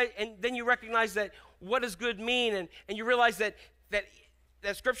 and then you recognize that what does good mean, and you realize that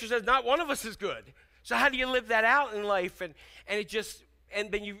Scripture says not one of us is good. So how do you live that out in life? And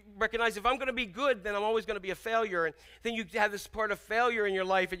then you recognize if I'm going to be good, then I'm always going to be a failure, and then you have this part of failure in your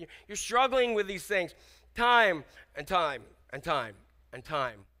life, and you're struggling with these things, time and time and time and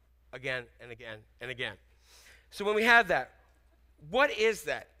time, again and again and again. So when we have that, what is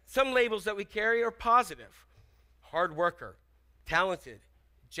that? Some labels that we carry are positive: hard worker, talented,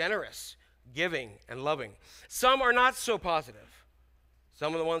 generous, giving, and loving. Some are not so positive.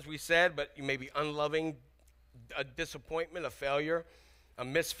 Some of the ones we said, but you may be unloving, a disappointment, a failure, a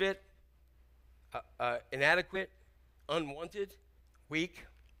misfit, inadequate, unwanted, weak.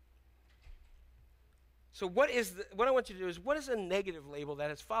 So what I want you to do is, what is a negative label that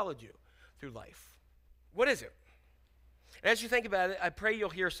has followed you through life? What is it? And as you think about it, I pray you'll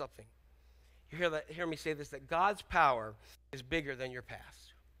hear something. You hear me say this, that God's power is bigger than your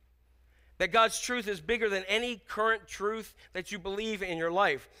past. That God's truth is bigger than any current truth that you believe in your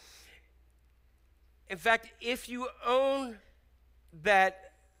life. In fact, if you own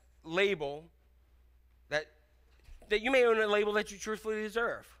that label, that you may own a label that you truthfully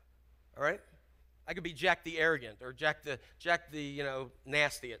deserve, all right? I could be Jack the arrogant or Jack the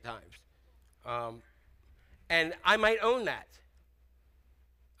nasty at times. And I might own that.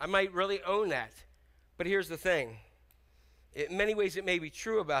 I might really own that. But here's the thing. In many ways it may be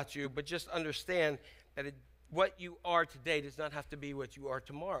true about you, but just understand that what you are today does not have to be what you are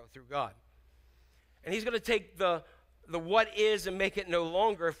tomorrow through God. And he's going to take the what is and make it no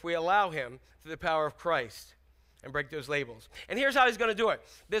longer if we allow him through the power of Christ and break those labels. And here's how he's going to do it.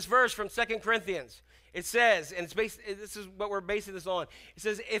 This verse from 2 Corinthians, it says, and this is what we're basing this on. It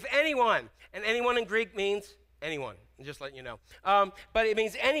says, if anyone, and anyone in Greek means anyone, just letting you know. But it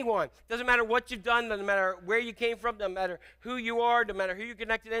means anyone. Doesn't matter what you've done, doesn't matter where you came from, doesn't matter who you are, doesn't matter who you're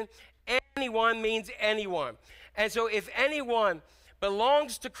connected in. Anyone means anyone. And so if anyone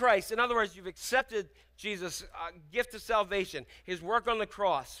belongs to Christ, in other words, you've accepted Jesus' gift of salvation, his work on the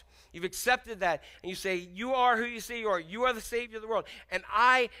cross. You've accepted that, and you say, you are who you say you are. You are the Savior of the world. And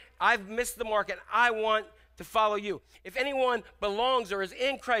I've missed the mark, and I want to follow you. If anyone belongs or is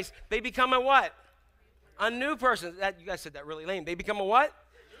in Christ, they become a what? A new person. You guys said that really lame. They become a what?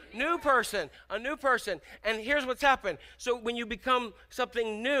 New person. A new person. And here's what's happened. So when you become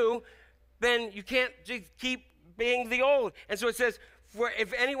something new, then you can't just keep being the old. And so it says, for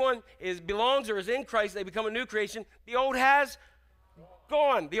if anyone belongs or is in Christ, they become a new creation. The old has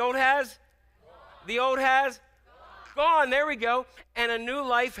gone. The old has? The old has gone. There we go. And a new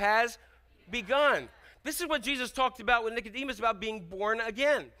life has begun. This is what Jesus talked about with Nicodemus about being born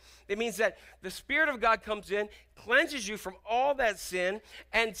again. It means that the Spirit of God comes in, cleanses you from all that sin,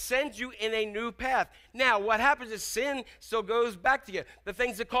 and sends you in a new path. Now, what happens is sin still goes back to you. The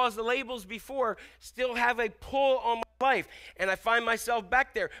things that caused the labels before still have a pull on my life, and I find myself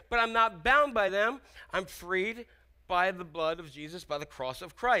back there. But I'm not bound by them. I'm freed by the blood of Jesus, by the cross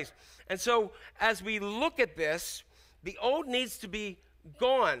of Christ. And so, as we look at this, the old needs to be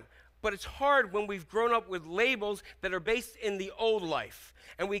gone. But it's hard when we've grown up with labels that are based in the old life,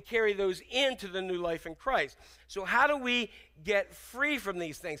 and we carry those into the new life in Christ. So how do we get free from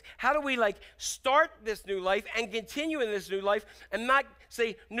these things? How do we start this new life and continue in this new life and not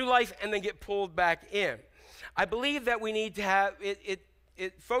say new life and then get pulled back in? I believe that we need to have, it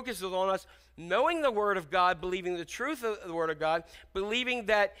focuses on us knowing the Word of God, believing the truth of the Word of God, believing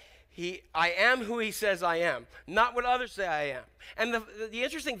that I am who he says I am, not what others say I am. And the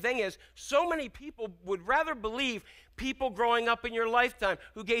interesting thing is, so many people would rather believe people growing up in your lifetime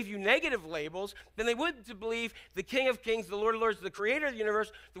who gave you negative labels than they would to believe the King of Kings, the Lord of Lords, the Creator of the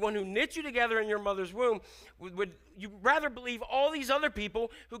universe, the one who knit you together in your mother's womb. Would you rather believe all these other people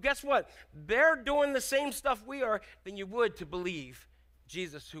who, guess what? They're doing the same stuff we are than you would to believe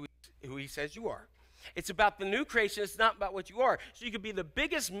Jesus, who he says you are. It's about the new creation. It's not about what you are. So you could be the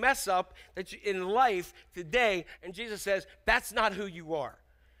biggest mess up in life today, and Jesus says, that's not who you are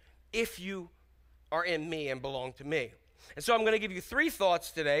if you are in me and belong to me. And so I'm going to give you 3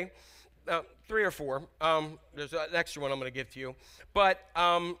 thoughts today, 3 or 4. There's an extra one I'm going to give to you, but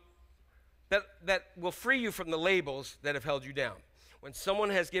that will free you from the labels that have held you down. When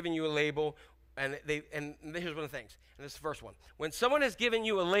someone has given you a label, and here's one of the things, and this is the first one. When someone has given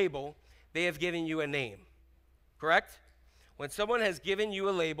you a label, they have given you a name, correct? When someone has given you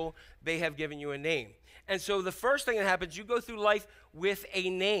a label, they have given you a name. And so the first thing that happens, you go through life with a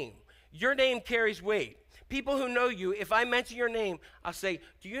name. Your name carries weight. People who know you, if I mention your name, I'll say,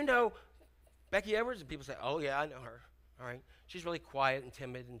 do you know Becky Edwards? And people say, oh, yeah, I know her. All right. She's really quiet and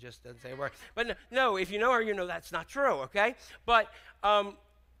timid and just doesn't say a word. But no, if you know her, you know that's not true, okay? But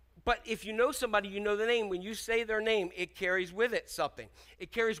if you know somebody, you know the name. When you say their name, it carries with it something.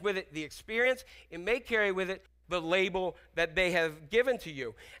 It carries with it the experience. It may carry with it the label that they have given to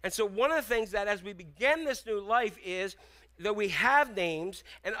you. And so one of the things that as we begin this new life is, though we have names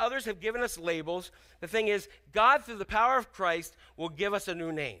and others have given us labels, the thing is, God, through the power of Christ, will give us a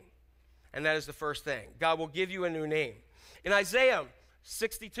new name. And that is the first thing. God will give you a new name. In Isaiah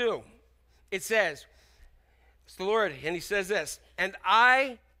 62, it says, it's the Lord, and he says this, and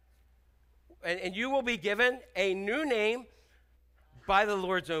you will be given a new name by the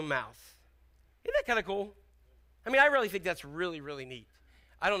Lord's own mouth. Isn't that kind of cool? I mean, I really think that's really, really neat.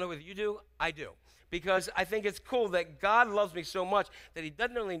 I don't know whether you do, I do. Because I think it's cool that God loves me so much that he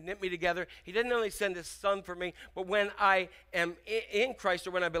doesn't only knit me together, he doesn't only send his son for me, but when I am in Christ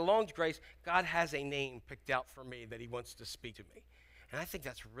or when I belong to Christ, God has a name picked out for me that he wants to speak to me. And I think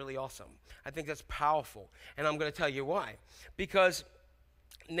that's really awesome. I think that's powerful. And I'm going to tell you why. Because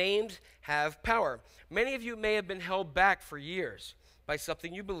names have power. Many of you may have been held back for years by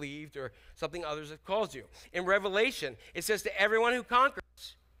something you believed or something others have called you. In Revelation, it says, to everyone who conquers,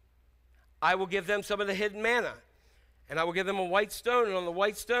 I will give them some of the hidden manna, and I will give them a white stone, and on the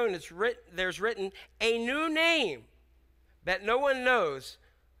white stone there's written a new name that no one knows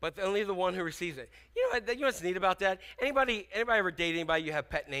but only the one who receives it. You know what's neat about that? Anybody ever date anybody you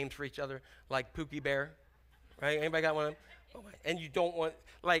have pet names for each other, like Pookie Bear? Right? Anybody got one of them? Oh my. And you don't want,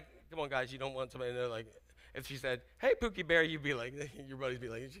 like, come on guys, you don't want somebody to know, like, if she said, hey, Pookie Bear, you'd be like, your buddies be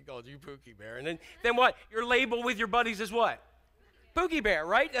like, she called you Pookie Bear. And then what? Your label with your buddies is what? Pookie Bear,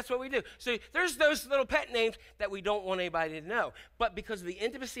 right? That's what we do. So there's those little pet names that we don't want anybody to know. But because of the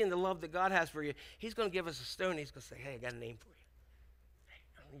intimacy and the love that God has for you, he's going to give us a stone. He's going to say, hey, I got a name for you. Hey,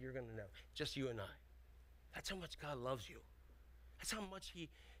 only you're going to know. Just you and I. That's how much God loves you. That's how much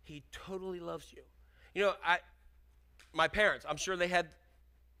he totally loves you. You know, my parents, I'm sure they had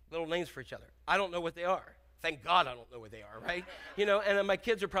little names for each other. I don't know what they are. Thank God I don't know what they are, right? You know, and my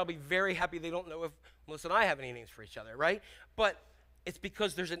kids are probably very happy they don't know if Melissa and I have any names for each other, right? But it's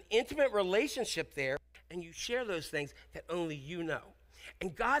because there's an intimate relationship there, and you share those things that only you know.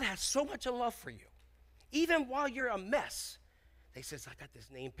 And God has so much love for you. Even while you're a mess, he says, I got this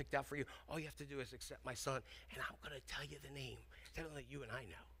name picked out for you. All you have to do is accept my son, and I'm going to tell you the name that only you and I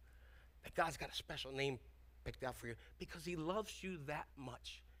know. That God's got a special name picked out for you because he loves you that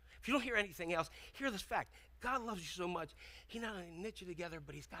much. If you don't hear anything else, hear this fact. God loves you so much, he not only knit you together,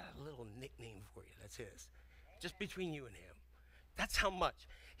 but he's got a little nickname for you. That's his. Just between you and him. That's how much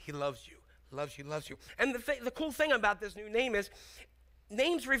he loves you, loves you, loves you. And the cool thing about this new name is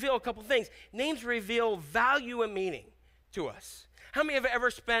names reveal a couple things. Names reveal value and meaning to us. How many have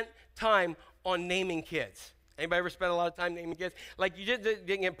ever spent time on naming kids? Anybody ever spent a lot of time naming kids? Like you just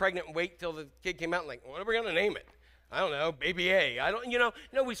didn't get pregnant and wait till the kid came out and like, what are we going to name it? I don't know, baby A.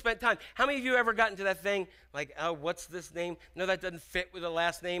 No, we spent time. How many of you ever got into that thing, like, oh, what's this name? No, that doesn't fit with the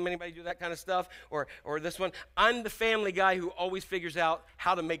last name. Anybody do that kind of stuff? Or this one? I'm the family guy who always figures out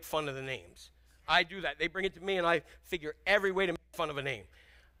how to make fun of the names. I do that. They bring it to me, and I figure every way to make fun of a name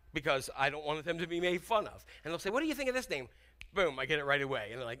because I don't want them to be made fun of. And they'll say, what do you think of this name? Boom, I get it right away.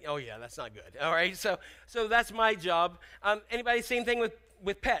 And they're like, oh, yeah, that's not good. All right, so that's my job. Anybody, same thing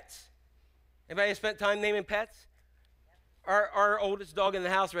with pets? Anybody spent time naming pets? Our oldest dog in the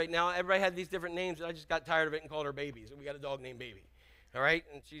house right now, everybody had these different names, and I just got tired of it and called her Babies. And we got a dog named Baby, all right?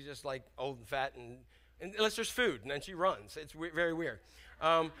 And she's just like old and fat, and unless there's food, and then she runs. It's very weird.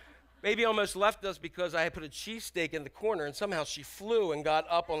 Baby almost left us because I had put a cheesesteak in the corner, and somehow she flew and got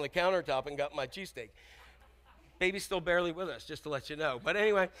up on the countertop and got my cheesesteak. Baby's still barely with us, just to let you know. But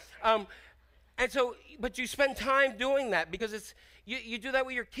anyway, but you spend time doing that because it's you do that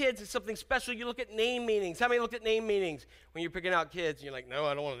with your kids. It's something special. You look at name meanings. How many look at name meanings when you're picking out kids? And you're like, no,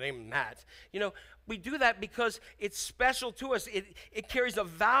 I don't want to name them that. You know, we do that because it's special to us. It carries a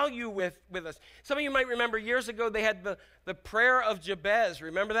value with us. Some of you might remember years ago they had the prayer of Jabez.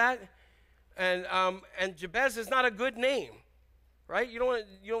 Remember that? And Jabez is not a good name, right? You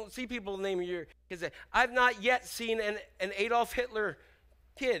don't see people naming your kids that. I've not yet seen an Adolf Hitler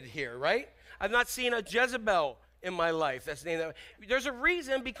kid here, right? I've not seen a Jezebel in my life that's named that way. There's a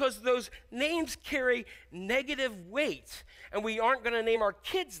reason, because those names carry negative weight, and we aren't going to name our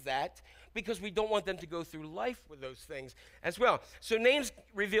kids that because we don't want them to go through life with those things as well. So names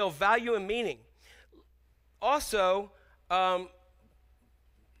reveal value and meaning. Also,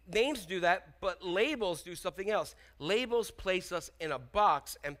 names do that, but labels do something else. Labels place us in a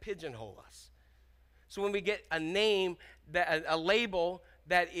box and pigeonhole us. So when we get a name, a label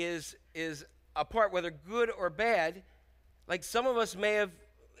that is a part, whether good or bad, like some of us may have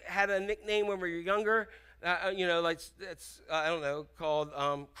had a nickname when we were younger, like it's I don't know, called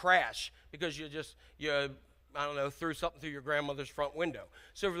Crash, because you I don't know, threw something through your grandmother's front window.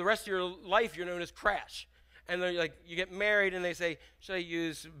 So for the rest of your life, you're known as Crash. And then like you get married, and they say, should I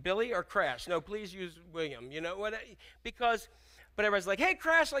use Billy or Crash? No, please use William. You know what? But everybody's like, hey,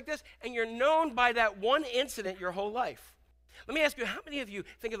 Crash, like this, and you're known by that one incident your whole life. Let me ask you, how many of you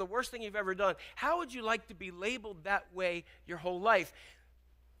think of the worst thing you've ever done? How would you like to be labeled that way your whole life?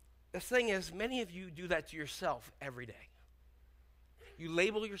 The thing is, many of you do that to yourself every day. You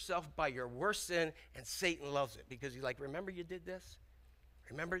label yourself by your worst sin, and Satan loves it because he's like, remember you did this?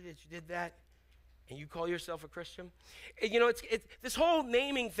 Remember that you did that? and you call yourself a Christian? You know, it's this whole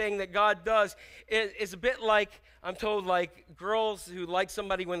naming thing that God does is a bit like, I'm told, like girls who like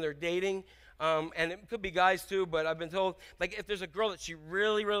somebody when they're dating, and it could be guys too, but I've been told, like if there's a girl that she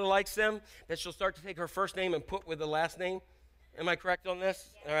really, really likes them, that she'll start to take her first name and put with the last name. Am I correct on this?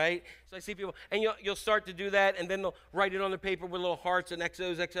 All right. So I see people, and you'll start to do that, and then they'll write it on the paper with little hearts and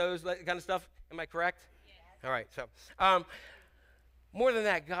XOs, that kind of stuff. Am I correct? Yes. All right. So, more than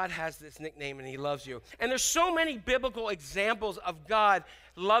that, God has this nickname, and he loves you. And there's so many biblical examples of God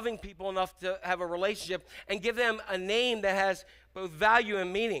loving people enough to have a relationship and give them a name that has both value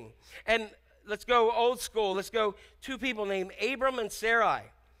and meaning. And let's go old school. Let's go two people named Abram and Sarai,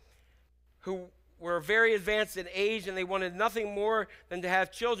 who were very advanced in age, and they wanted nothing more than to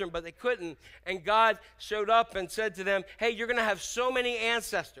have children, but they couldn't. And God showed up and said to them, hey, you're going to have so many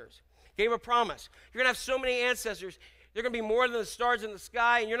ancestors. Gave a promise. You're going to have so many ancestors. They're going to be more than the stars in the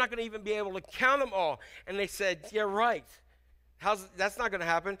sky, and you're not going to even be able to count them all. And they said, yeah, right. That's not going to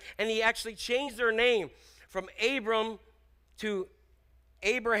happen. And he actually changed their name from Abram to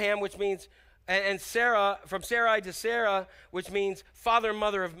Abraham, which means, and Sarah, from Sarai to Sarah, which means father and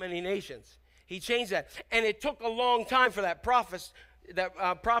mother of many nations. He changed that. And it took a long time for that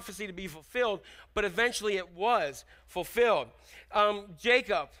prophecy to be fulfilled, but eventually it was fulfilled.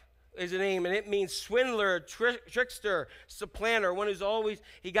 Jacob is a name, and it means swindler, trickster, supplanter, one who's always,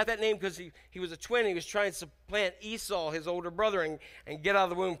 he got that name because he was a twin. He was trying to supplant Esau, his older brother, and get out of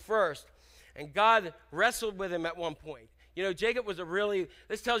the womb first. And God wrestled with him at one point. You know, Jacob was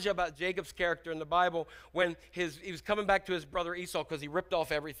this tells you about Jacob's character in the Bible when he was coming back to his brother Esau because he ripped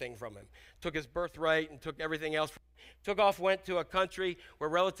off everything from him. Took his birthright and took everything else. Took off, went to a country where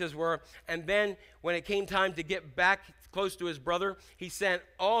relatives were, and then when it came time to get back close to his brother, he sent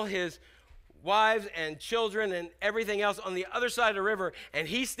all his wives and children and everything else on the other side of the river, and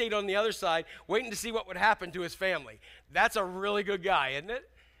he stayed on the other side waiting to see what would happen to his family. That's a really good guy, isn't it?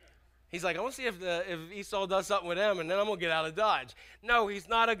 He's like, I want to see if Esau does something with him, and then I'm going to get out of Dodge. No, he's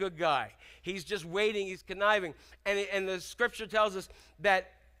not a good guy. He's just waiting. He's conniving. And the scripture tells us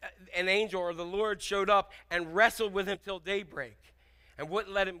that an angel or the Lord showed up and wrestled with him till daybreak and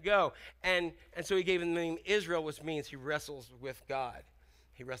wouldn't let him go. And so he gave him the name Israel, which means he wrestles with God.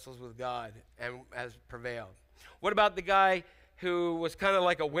 He wrestles with God and has prevailed. What about the guy who was kind of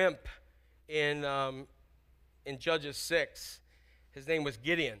like a wimp in Judges 6? His name was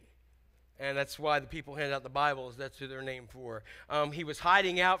Gideon. And that's why the people hand out the Bibles. That's who they're named for. He was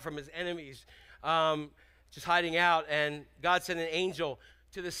hiding out from his enemies, just hiding out. And God sent an angel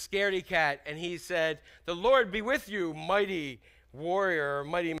to the scaredy cat, and he said, the Lord be with you, mighty warrior,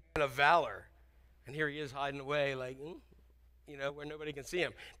 mighty man of valor. And here he is hiding away like, where nobody can see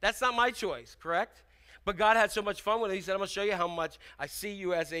him. That's not my choice, correct? But God had so much fun with it. He said, I'm going to show you how much I see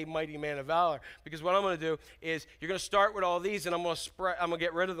you as a mighty man of valor. Because what I'm going to do is you're going to start with all these, and I'm going to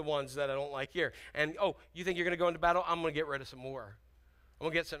get rid of the ones that I don't like here. And, you think you're going to go into battle? I'm going to get rid of some more. I'm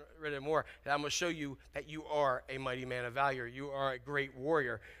going to get rid of more. And I'm going to show you that you are a mighty man of valor. You are a great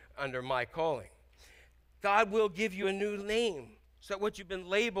warrior under my calling. God will give you a new name so that what you've been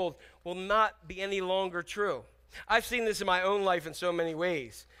labeled will not be any longer true. I've seen this in my own life in so many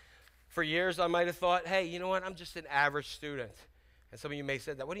ways. For years, I might have thought, hey, you know what? I'm just an average student. And some of you may have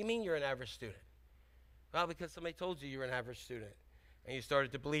said that. What do you mean you're an average student? Well, because somebody told you you're an average student, and you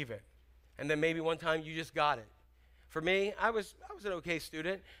started to believe it. And then maybe one time you just got it. For me, I was an okay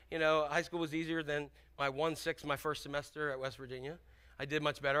student. High school was easier than my 1.6 my first semester at West Virginia. I did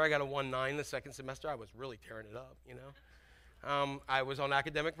much better. I got a 1.9 the second semester. I was really tearing it up, I was on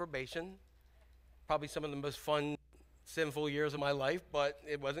academic probation, probably some of the most fun, sinful years of my life, but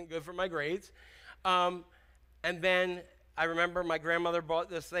it wasn't good for my grades. And then I remember my grandmother bought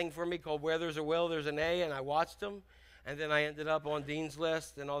this thing for me called Where There's a Will, There's an A, and I watched them. And then I ended up on Dean's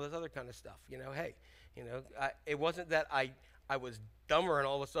List and all this other kind of stuff. It wasn't that I was dumber and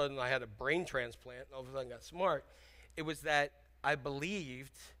all of a sudden I had a brain transplant and all of a sudden got smart. It was that I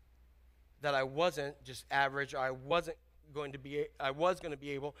believed that I wasn't just average. I was going to be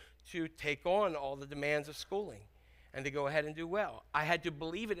able to take on all the demands of schooling and to go ahead and do well. I had to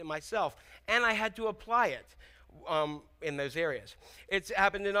believe it in myself, and I had to apply it in those areas. It's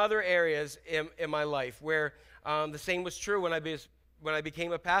happened in other areas in my life where the same was true when I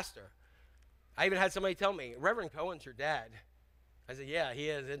became a pastor. I even had somebody tell me, Reverend Cohen's your dad. I said, yeah, he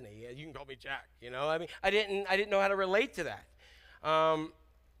is, isn't he? You can call me Jack. I didn't know how to relate to that.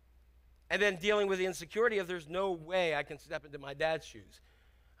 And then dealing with the insecurity of there's no way I can step into my dad's shoes.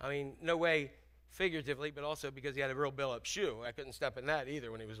 No way figuratively, but also because he had a real built-up shoe. I couldn't step in that either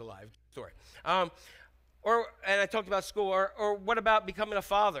when he was alive. Story. And I talked about school, or what about becoming a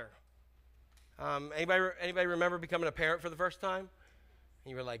father? Anybody remember becoming a parent for the first time?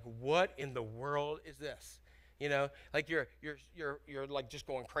 And you were like, what in the world is this? You know, like you're like just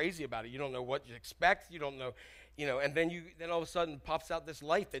going crazy about it. You don't know what you expect. You don't know, and then all of a sudden pops out this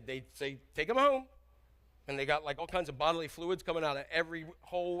light that they say, take them home. And they got like all kinds of bodily fluids coming out of every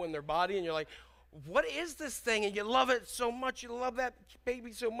hole in their body. And you're like, what is this thing? And you love it so much. You love that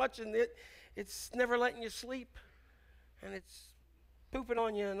baby so much. And it's never letting you sleep. And it's pooping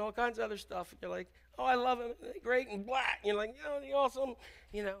on you and all kinds of other stuff. And you're like, oh, I love him. They're great and black. And you're like, they're awesome.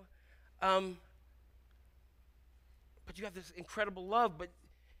 But you have this incredible love. But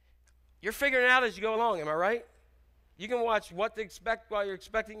you're figuring it out as you go along. Am I right? You can watch What to Expect while you're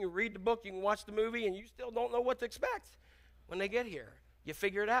expecting. You read the book. You can watch the movie. And you still don't know what to expect when they get here. You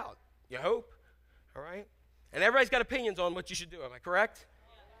figure it out. You hope. All right? And everybody's got opinions on what you should do. Am I correct?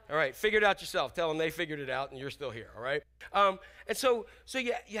 All right, figure it out yourself. Tell them they figured it out and you're still here, all right? And so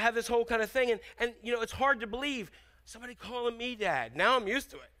you have this whole kind of thing, and it's hard to believe somebody calling me dad. Now I'm used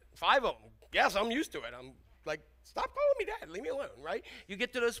to it. 5 of them. Yes, I'm used to it. I'm like, stop calling me dad. Leave me alone, right? You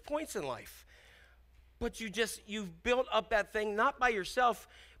get to those points in life. But you've built up that thing not by yourself,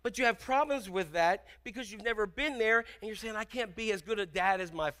 but you have problems with that because you've never been there, and you're saying, I can't be as good a dad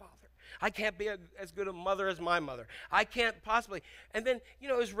as my father. I can't be as good a mother as my mother. I can't possibly. And then,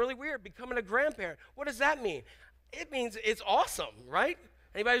 it was really weird becoming a grandparent. What does that mean? It means it's awesome, right?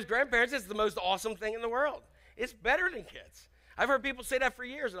 Anybody who's grandparents, it's the most awesome thing in the world. It's better than kids. I've heard people say that for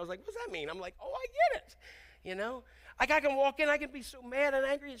years, and I was like, what does that mean? I'm like, oh, I get it, Like I can walk in, I can be so mad and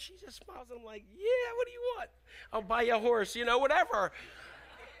angry, and she just smiles, and I'm like, yeah, what do you want? I'll buy you a horse, whatever.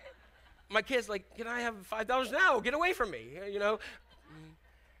 My kid's like, can I have $5 now? Get away from me,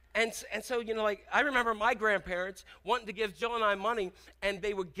 And so, I remember my grandparents wanting to give Jill and I money, and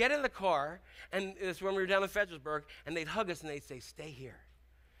they would get in the car, and it's when we were down in Fredericksburg, and they'd hug us, and they'd say, stay here.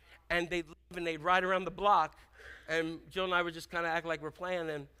 And they'd leave, and they'd ride around the block, and Jill and I would just kind of act like we're playing,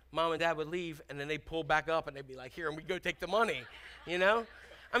 and Mom and Dad would leave, and then they'd pull back up, and they'd be like, here, and we'd go take the money, I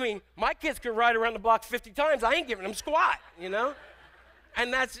mean, my kids could ride around the block 50 times. I ain't giving them squat,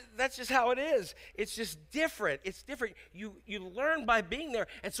 And that's just how it is. It's just different. It's different. You learn by being there.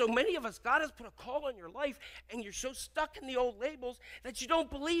 And so many of us, God has put a call on your life, and you're so stuck in the old labels that you don't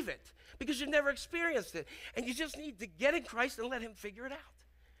believe it because you've never experienced it. And you just need to get in Christ and let him figure it out.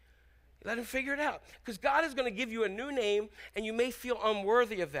 Let him figure it out. Because God is going to give you a new name, and you may feel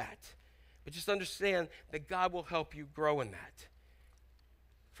unworthy of that. But just understand that God will help you grow in that.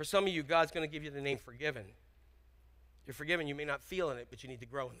 For some of you, God's going to give you the name Forgiven. You're forgiven, you may not feel in it, but you need to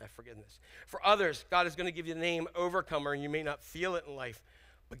grow in that forgiveness. For others, God is going to give you the name Overcomer, and you may not feel it in life,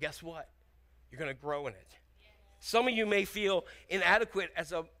 but guess what? You're going to grow in it. Some of you may feel inadequate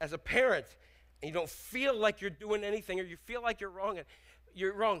as a parent, and you don't feel like you're doing anything, or you feel like you're wrong, and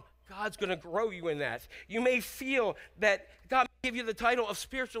you're wrong. God's going to grow you in that. You may feel that God may give you the title of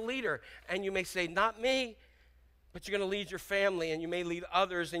spiritual leader, and you may say, not me. But you're going to lead your family, and you may lead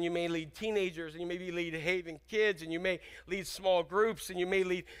others, and you may lead teenagers, and you may lead Haven kids, and you may lead small groups, and you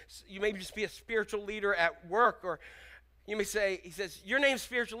may just be a spiritual leader at work. Or you may say, he says, your name's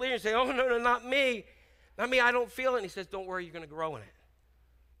spiritual leader. And you say, oh, no, not me. Not me, I don't feel it. And he says, don't worry, you're going to grow in it.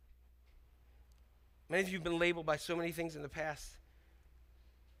 Many of you have been labeled by so many things in the past,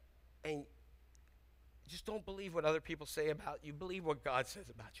 and just don't believe what other people say about you. Believe what God says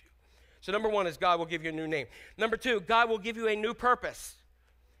about you. So number 1 is God will give you a new name. Number 2, God will give you a new purpose.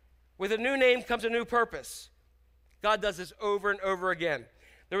 With a new name comes a new purpose. God does this over and over again.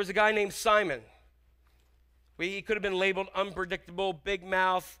 There was a guy named Simon. He could have been labeled unpredictable, big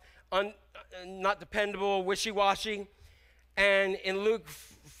mouth, not dependable, wishy-washy. And in Luke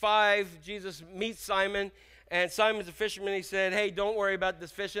 5, Jesus meets Simon. And Simon's a fisherman. He said, hey, don't worry about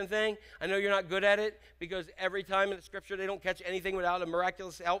this fishing thing. I know you're not good at it because every time in the scripture they don't catch anything without a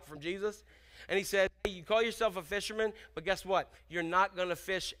miraculous help from Jesus. And he said, hey, you call yourself a fisherman, but guess what? You're not going to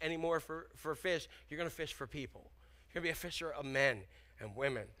fish anymore for fish. You're going to fish for people. You're going to be a fisher of men and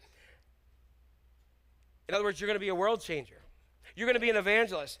women. In other words, you're going to be a world changer. You're going to be an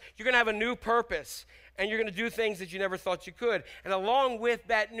evangelist. You're going to have a new purpose, and you're going to do things that you never thought you could. And along with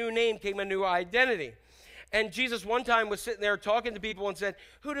that new name came a new identity. And Jesus one time was sitting there talking to people and said,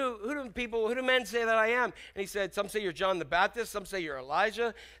 who do men say that I am? And he said, some say you're John the Baptist, some say you're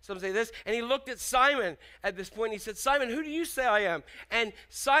Elijah, some say this. And he looked at Simon at this point and he said, Simon, who do you say I am? And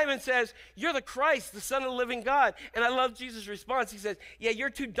Simon says, you're the Christ, the Son of the living God. And I love Jesus' response. He says, yeah, you're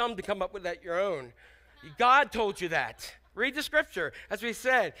too dumb to come up with that your own. God told you that. Read the scripture. That's what he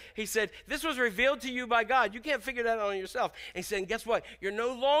said. He said, this was revealed to you by God. You can't figure that out on yourself. And he said, and guess what? You're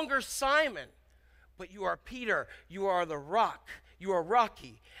no longer Simon. But you are Peter, you are the rock, You are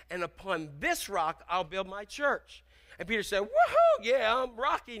rocky, and upon this rock I'll build my church. And Peter said, woohoo, yeah, I'm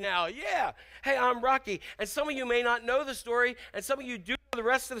rocky now, yeah. Hey, I'm rocky. And some of you may not know the story, and some of you do know the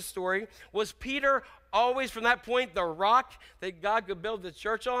rest of the story. Was Peter always, from that point, the rock that God could build the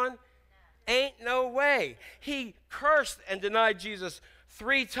church on? Ain't no way. He cursed and denied Jesus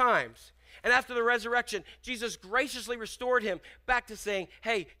 3 times. And after the resurrection, Jesus graciously restored him back to saying,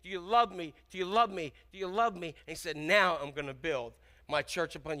 hey, do you love me? Do you love me? Do you love me? And he said, now I'm going to build my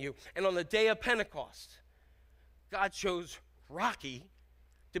church upon you. And on the day of Pentecost, God chose Rocky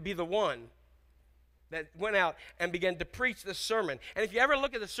to be the one that went out and began to preach the sermon. And if you ever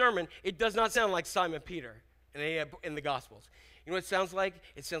look at the sermon, it does not sound like Simon Peter in the Gospels. You know what it sounds like?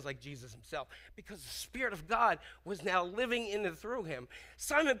 It sounds like Jesus himself, because the Spirit of God was now living in and through him.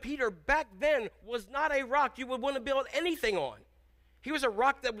 Simon Peter back then was not a rock you would want to build anything on. He was a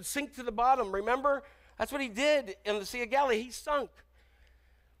rock that would sink to the bottom, remember? That's what he did in the Sea of Galilee. He sunk.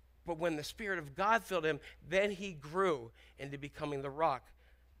 But when the Spirit of God filled him, then he grew into becoming the rock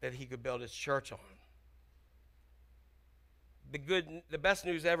that he could build his church on. The best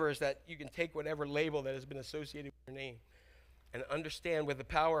news ever is that you can take whatever label that has been associated with your name and understand with the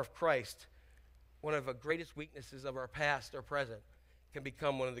power of Christ, one of the greatest weaknesses of our past or present can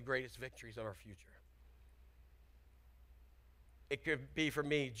become one of the greatest victories of our future. It could be for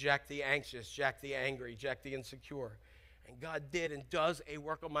me, Jack the anxious, Jack the angry, Jack the insecure. And God did and does a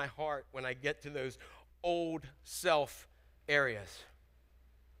work on my heart when I get to those old self areas.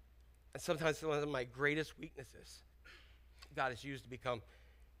 And sometimes one of my greatest weaknesses, God has used to become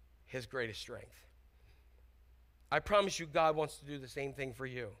his greatest strength. I promise you, God wants to do the same thing for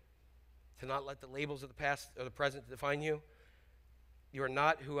you. To not let the labels of the past or the present define you. You are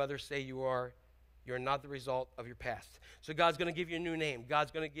not who others say you are. You're not the result of your past. So God's going to give you a new name.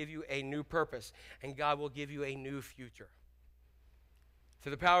 God's going to give you a new purpose. And God will give you a new future.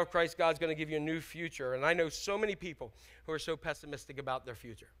 Through the power of Christ, God's going to give you a new future. And I know so many people who are so pessimistic about their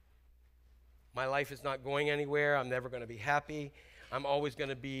future. My life is not going anywhere. I'm never going to be happy. I'm always going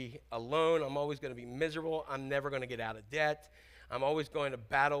to be alone. I'm always going to be miserable. I'm never going to get out of debt. I'm always going to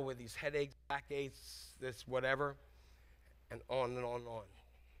battle with these headaches, backaches, this whatever, and on and on and on.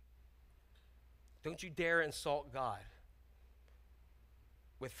 Don't you dare insult God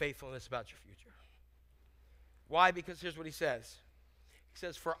with faithfulness about your future. Why? Because here's what he says. He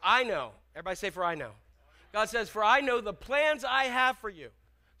says, for I know. Everybody say, for I know. God says, for I know the plans I have for you,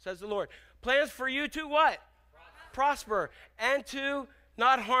 says the Lord. Plans for you to what? Prosper, and to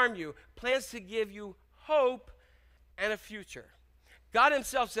not harm you. Plans to give you hope and a future. God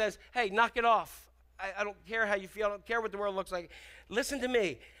himself says, hey, knock it off. I don't care how you feel. I don't care what the world looks like. Listen to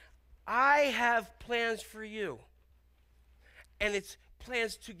me. I have plans for you. And it's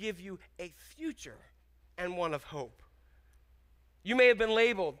plans to give you a future and one of hope. You may have been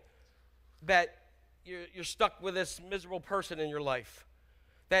labeled that you're stuck with this miserable person in your life.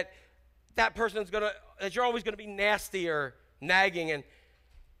 That person's that you're always going to be nasty or nagging, and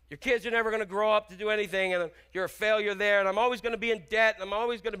your kids are never going to grow up to do anything, and you're a failure there, and I'm always going to be in debt, and I'm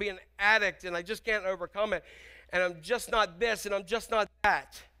always going to be an addict, and I just can't overcome it, and I'm just not this, and I'm just not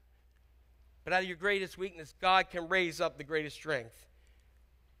that. But out of your greatest weakness, God can raise up the greatest strength.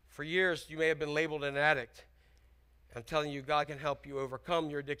 For years, you may have been labeled an addict. I'm telling you, God can help you overcome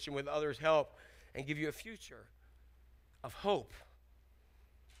your addiction with others' help and give you a future of hope.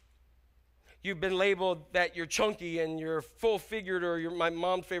 You've been labeled that you're chunky and you're full-figured, or you're, my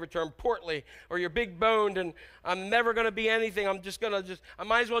mom's favorite term, portly, or you're big-boned, and I'm never going to be anything. I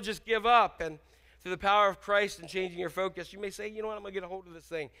might as well just give up. And through the power of Christ and changing your focus, you may say, you know what, I'm going to get a hold of this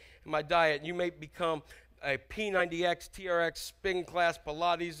thing in my diet. You may become a P90X, TRX, spin class,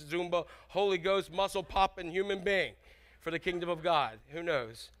 Pilates, Zumba, Holy Ghost, muscle-popping human being for the kingdom of God. Who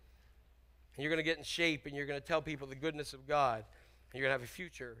knows? And you're going to get in shape, and you're going to tell people the goodness of God. And you're going to have a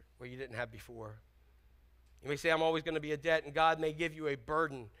future where you didn't have before. You may say, I'm always going to be a debt, and God may give you a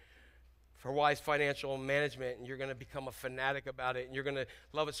burden for wise financial management, and you're going to become a fanatic about it, and you're going to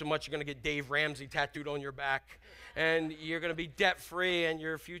love it so much you're going to get Dave Ramsey tattooed on your back, and you're going to be debt-free, and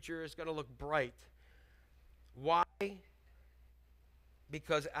your future is going to look bright. Why?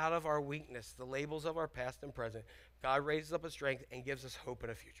 Because out of our weakness, the labels of our past and present, God raises up a strength and gives us hope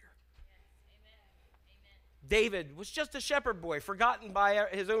and a future. David was just a shepherd boy, forgotten by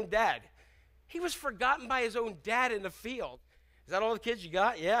his own dad. He was forgotten by his own dad in the field. Is that all the kids you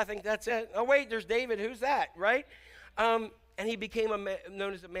got? Yeah, I think that's it. Oh, wait, there's David. Who's that, right? And he became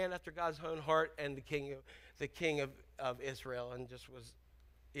known as a man after God's own heart and the king of Israel, and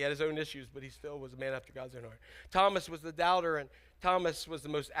he had his own issues, but he still was a man after God's own heart. Thomas was the doubter, and Thomas was the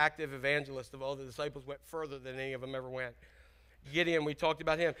most active evangelist of all the disciples, went further than any of them ever went. Gideon, we talked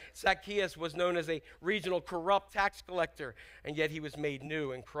about him. Zacchaeus was known as a regional corrupt tax collector, and yet he was made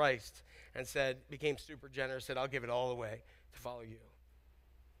new in Christ and became super generous, said, I'll give it all away to follow you.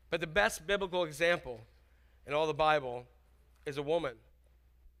 But the best biblical example in all the Bible is a woman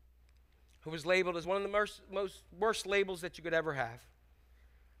who was labeled as one of the most worst labels that you could ever have.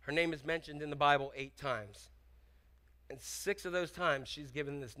 Her name is mentioned in the Bible 8 times. And 6 of those times, she's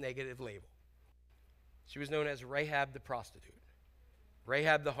given this negative label. She was known as Rahab the prostitute,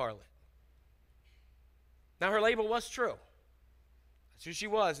 Rahab the harlot. Now, her label was true. That's who she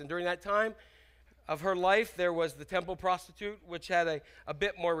was. And during that time of her life, there was the temple prostitute, which had a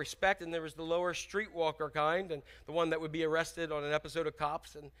bit more respect, and there was the lower streetwalker kind, and the one that would be arrested on an episode of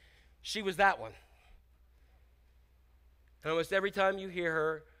Cops, and she was that one. And almost every time you hear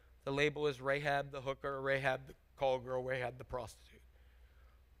her, the label is Rahab the hooker, Rahab the call girl, Rahab the prostitute.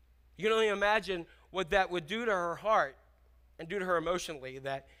 You can only imagine what that would do to her heart and do to her emotionally,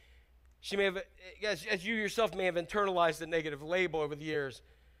 that she may have, as you yourself may have internalized the negative label over the years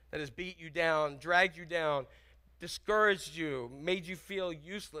that has beat you down, dragged you down, discouraged you, made you feel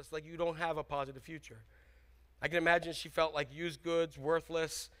useless, like you don't have a positive future. I can imagine she felt like used goods,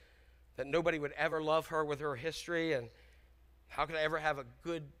 worthless, that nobody would ever love her with her history, and how could I ever have a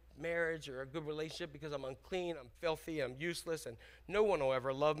good marriage or a good relationship because I'm unclean, I'm filthy, I'm useless, and no one will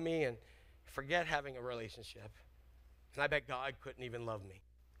ever love me, and forget having a relationship. And I bet God couldn't even love me.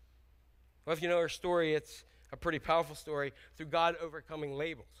 Well, if you know her story, it's a pretty powerful story through God overcoming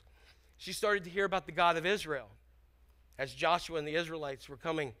labels. She started to hear about the God of Israel as Joshua and the Israelites were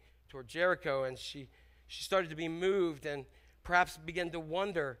coming toward Jericho, and she started to be moved and perhaps began to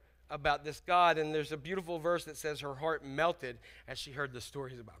wonder about this God. And there's a beautiful verse that says her heart melted as she heard the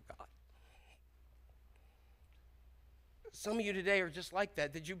stories about God. Some of you today are just like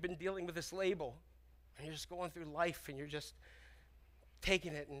that you've been dealing with this label, and you're just going through life, and you're just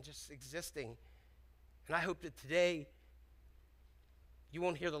taking it and just existing. And I hope that today you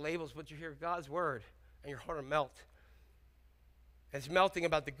won't hear the labels, but you hear God's word, and your heart will melt. And it's melting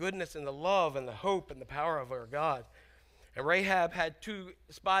about the goodness and the love and the hope and the power of our God. And Rahab had 2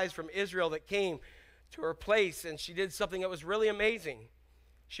 spies from Israel that came to her place, and she did something that was really amazing.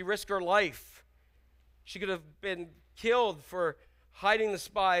 She risked her life. She could have been killed for hiding the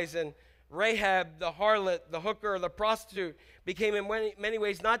spies, and Rahab, the harlot, the hooker, the prostitute, became in many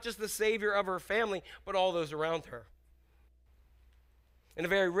ways not just the savior of her family, but all those around her. In a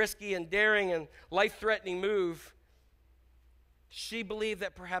very risky and daring and life-threatening move, she believed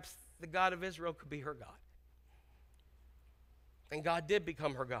that perhaps the God of Israel could be her God. And God did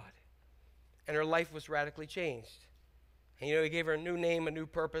become her God. And her life was radically changed. And he gave her a new name, a new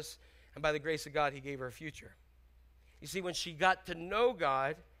purpose, and by the grace of God, he gave her a future. You see, when she got to know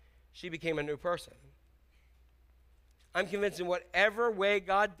God, she became a new person. I'm convinced in whatever way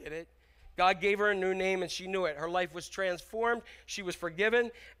God did it, God gave her a new name and she knew it. Her life was transformed, she was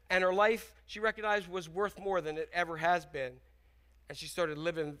forgiven, and her life, she recognized, was worth more than it ever has been. And she started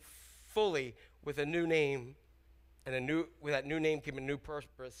living fully with a new name, and with that new name came a new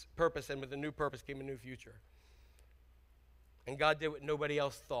purpose, and with a new purpose came a new future. And God did what nobody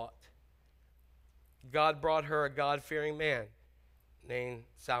else thought. God brought her a God-fearing man named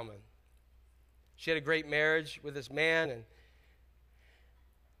Salmon. She had a great marriage with this man, and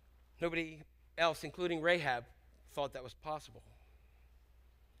nobody else, including Rahab, thought that was possible.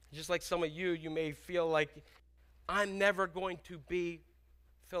 Just like some of you may feel like, I'm never going to be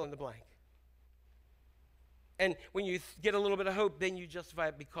fill in the blank. And when you get a little bit of hope, then you justify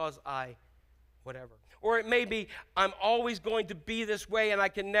it because whatever. Or it may be, I'm always going to be this way and I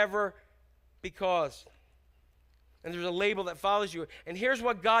can never because. And there's a label that follows you. And here's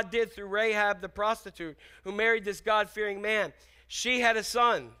what God did through Rahab the prostitute, who married this God-fearing man. She had a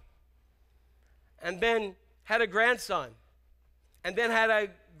son, and then had a grandson, and then had a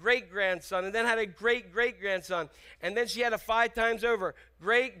great-grandson, and then had a great-great-grandson. And then she had a 5 times over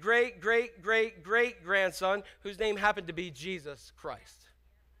great-great-great-great-great-grandson, whose name happened to be Jesus Christ.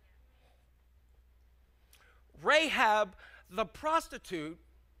 Rahab the prostitute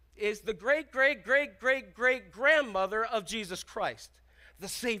is the great-great-great-great-great-grandmother of Jesus Christ, the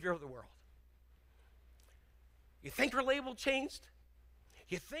Savior of the world. You think her label changed?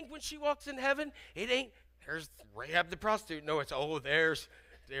 You think when she walks in heaven, it ain't, there's Rahab the prostitute. No, it's,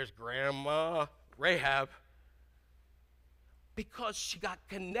 there's Grandma Rahab. Because she got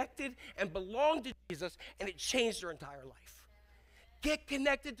connected and belonged to Jesus, and it changed her entire life. Get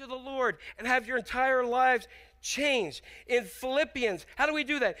connected to the Lord and have your entire lives changed. In Philippians, how do we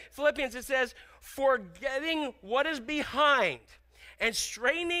do that? Philippians, it says, forgetting what is behind and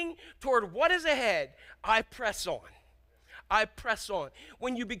straining toward what is ahead, I press on. I press on.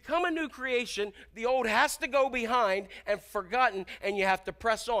 When you become a new creation, the old has to go behind and forgotten, and you have to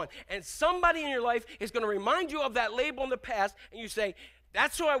press on. And somebody in your life is going to remind you of that label in the past, and you say,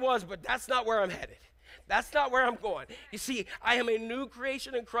 that's who I was, but that's not where I'm headed. That's not where I'm going. You see, I am a new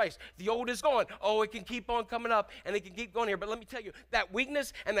creation in Christ. The old is gone. Oh, it can keep on coming up, and it can keep going here. But let me tell you, that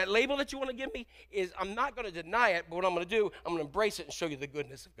weakness and that label that you want to give me is, I'm not going to deny it, but what I'm going to do, I'm going to embrace it and show you the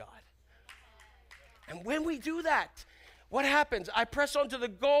goodness of God. And when we do that, what happens? I press on to the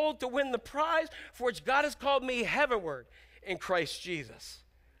goal to win the prize for which God has called me heavenward in Christ Jesus.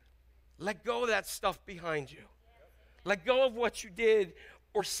 Let go of that stuff behind you. Let go of what you did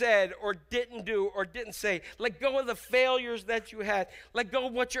or said or didn't do or didn't say. Let go of the failures that you had. Let go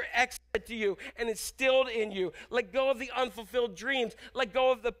of what your ex said to you and instilled in you. Let go of the unfulfilled dreams. Let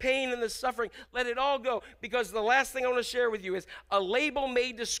go of the pain and the suffering. Let it all go, because the last thing I want to share with you is a label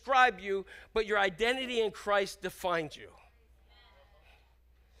may describe you, but your identity in Christ defines you.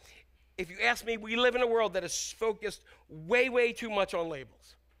 If you ask me, we live in a world that is focused way, way too much on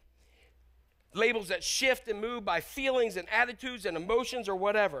labels. Labels that shift and move by feelings and attitudes and emotions or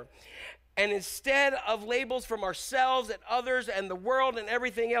whatever. And instead of labels from ourselves and others and the world and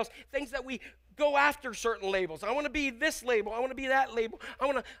everything else, things that we go after certain labels. I want to be this label. I want to be that label. I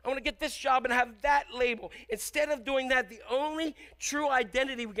want to get this job and have that label. Instead of doing that, the only true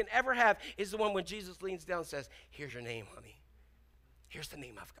identity we can ever have is the one when Jesus leans down and says, here's your name, honey. Here's the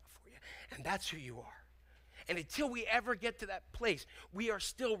name I've got for you. And that's who you are. And until we ever get to that place, we are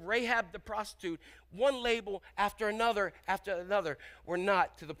still Rahab the prostitute, one label after another. We're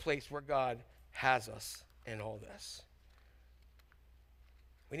not to the place where God has us in all this.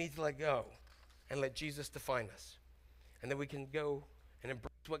 We need to let go and let Jesus define us. And then we can go and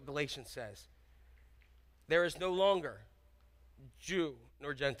embrace what Galatians says. There is no longer Jew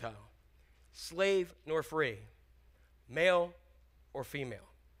nor Gentile, slave nor free, male or female,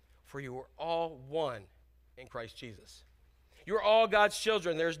 for you are all one in Christ Jesus. You're all God's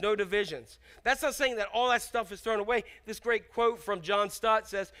children. There's no divisions. That's not saying that all that stuff is thrown away. This great quote from John Stott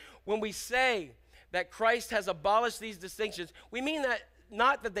says, when we say that Christ has abolished these distinctions, we mean that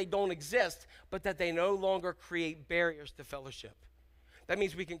not that they don't exist, but that they no longer create barriers to fellowship. That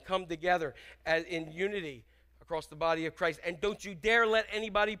means we can come together in unity across the body of Christ. And don't you dare let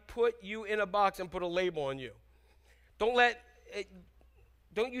anybody put you in a box and put a label on you.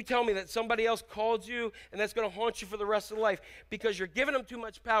 Don't you tell me that somebody else called you and that's going to haunt you for the rest of life, because you're giving them too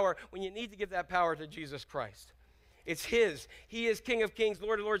much power when you need to give that power to Jesus Christ. It's his. He is King of Kings,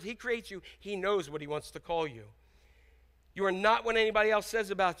 Lord of Lords. He creates you. He knows what he wants to call you. You are not what anybody else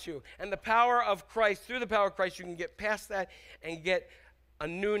says about you. And the power of Christ, through the power of Christ, you can get past that and get a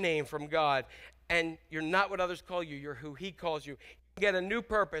new name from God. And you're not what others call you. You're who he calls you. You get a new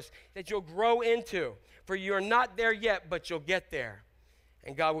purpose that you'll grow into. For you're not there yet, but you'll get there.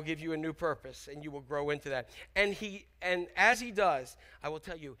 And God will give you a new purpose, and you will grow into that. And as he does, I will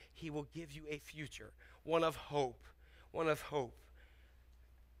tell you, he will give you a future, one of hope,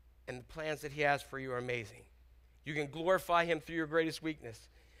 And the plans that he has for you are amazing. You can glorify him through your greatest weakness.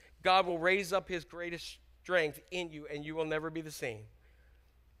 God will raise up his greatest strength in you, and you will never be the same.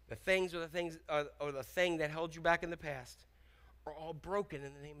 The thing that held you back in the past are all broken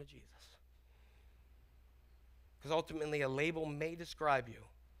in the name of Jesus. Because ultimately, a label may describe you,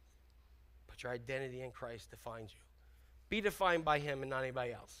 but your identity in Christ defines you. Be defined by him and not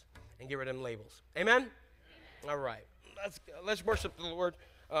anybody else, and get rid of them labels. Amen? Amen. All right. Let's worship the Lord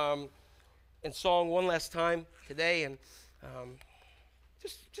in song one last time today, and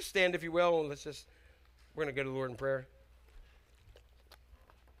just stand if you will, and we're going to go to the Lord in prayer.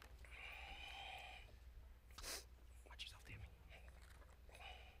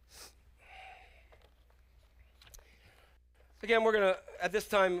 Again, we're going to, at this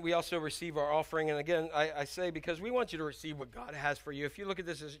time, we also receive our offering. And again, I say because we want you to receive what God has for you. If you look at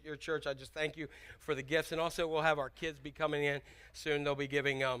this as your church, I just thank you for the gifts. And also, we'll have our kids be coming in soon. They'll be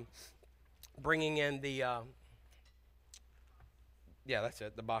bringing in the, that's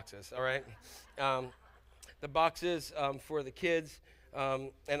it, the boxes, all right? The boxes for the kids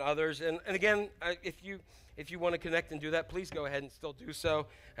and others. And again, if you want to connect and do that, please go ahead and still do so,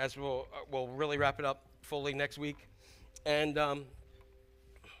 as we'll really wrap it up fully next week. And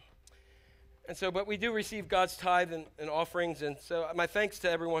so, but we do receive God's tithe and offerings, and so my thanks to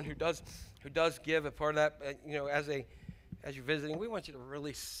everyone who does give a part of that. As you're visiting, we want you to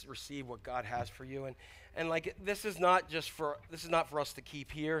really receive what God has for you, and like this is not for us to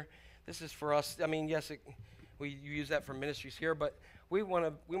keep here. This is for us. I mean, yes, you use that for ministries here, but we want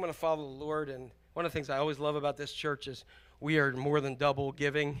to follow the Lord. And one of the things I always love about this church is we are more than double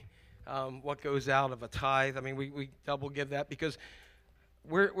giving. what goes out of a tithe. I mean, we double give that because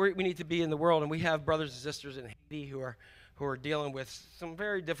we need to be in the world, and we have brothers and sisters in Haiti who are dealing with some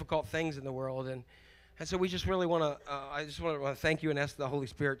very difficult things in the world, and so we just really want to. I just want to thank you and ask the Holy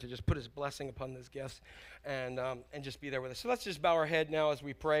Spirit to just put His blessing upon this gifts, and just be there with us. So let's just bow our head now as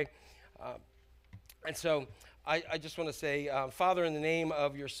we pray, and so I just want to say, Father, in the name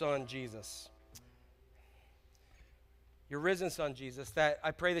of your Son Jesus, your risen Son Jesus, that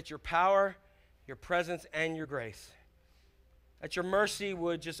I pray that your power, your presence, and your grace, that your mercy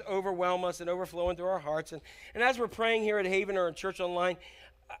would just overwhelm us and overflow into our hearts. And as we're praying here at Haven or in Church Online,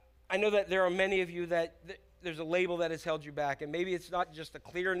 I know that there are many of you that there's a label that has held you back. And maybe it's not just a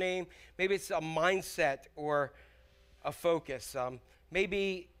clear name. Maybe it's a mindset or a focus.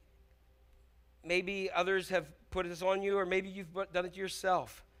 Maybe others have put this on you, or maybe you've done it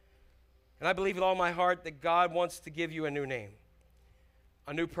yourself. And I believe with all my heart that God wants to give you a new name,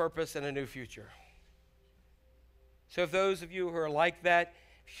 a new purpose, and a new future. So if those of you who are like that,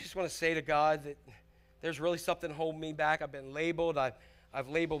 if you just want to say to God that there's really something holding me back, I've been labeled, I've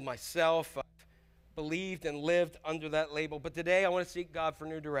labeled myself, I've believed and lived under that label. But today I want to seek God for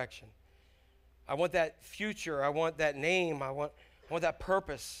new direction. I want that future. I want that name. I want that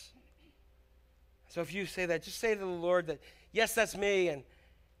purpose. So if you say that, just say to the Lord that, yes, that's me, and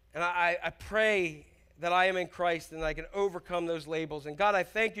I pray that I am in Christ and I can overcome those labels. And God, I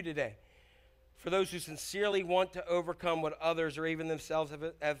thank you today for those who sincerely want to overcome what others or even themselves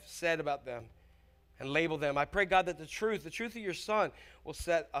have said about them and label them. I pray, God, that the truth of your Son will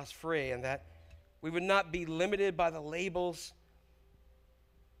set us free, and that we would not be limited by the labels,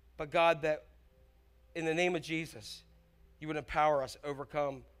 but God, that in the name of Jesus, you would empower us to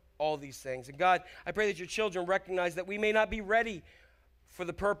overcome all these things. And God, I pray that your children recognize that we may not be ready for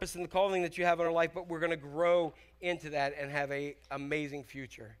the purpose and the calling that you have in our life, but we're going to grow into that and have an amazing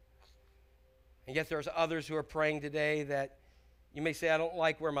future. And yet there's others who are praying today that you may say, I don't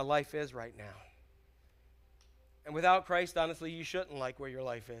like where my life is right now. And without Christ, honestly, you shouldn't like where your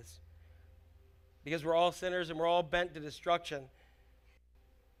life is. Because we're all sinners and we're all bent to destruction.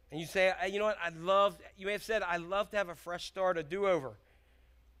 And you say, you know what, you may have said, I love to have a fresh start, a do-over.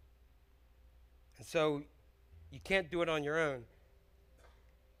 And so you can't do it on your own.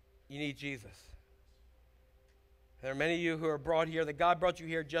 You need Jesus. There are many of you who are brought here, that God brought you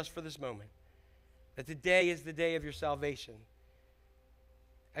here just for this moment. That today is the day of your salvation.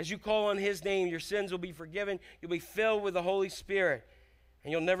 As you call on His name, your sins will be forgiven. You'll be filled with the Holy Spirit.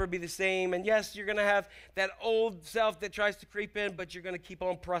 And you'll never be the same. And yes, you're going to have that old self that tries to creep in, but you're going to keep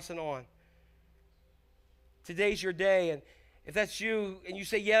on pressing on. Today's your day. And if that's you, and you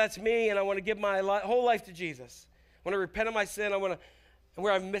say, yeah, that's me, and I want to give my whole life to Jesus. I want to repent of my sin. And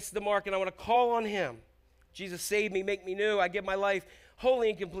where I've missed the mark, and I want to call on Him. Jesus, save me, make me new. I give my life wholly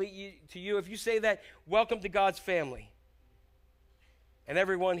and completely to you. If you say that, welcome to God's family. And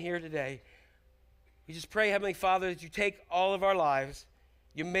everyone here today, we just pray, Heavenly Father, that you take all of our lives,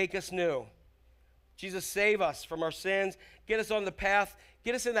 you make us new. Jesus, save us from our sins. Get us on the path.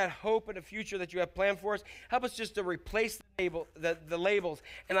 Get us in that hope and the future that you have planned for us. Help us just to replace the labels.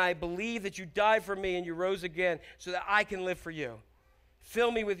 And I believe that you died for me and you rose again so that I can live for you.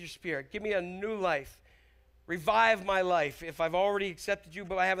 Fill me with your Spirit. Give me a new life. Revive my life. If I've already accepted you,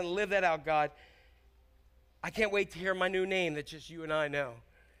 but I haven't lived that out, God, I can't wait to hear my new name that just you and I know.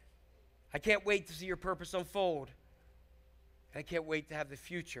 I can't wait to see your purpose unfold. I can't wait to have the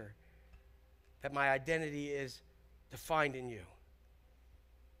future that my identity is defined in you.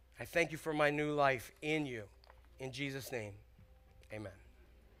 I thank you for my new life in you. In Jesus' name, amen.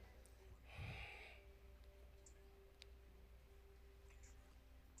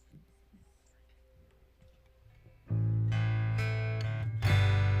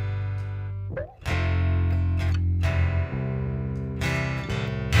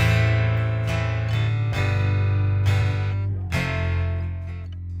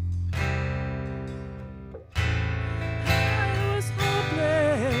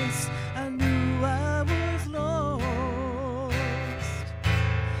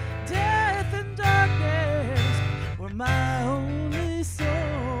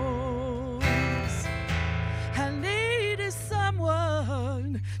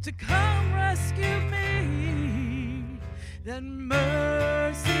 To come rescue me, then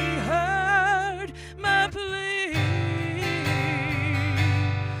mercy heard my plea.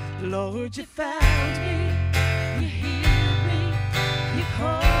 Lord, you found me, you healed me, you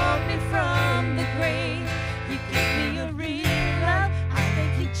called me from the grave, you gave me a real love. I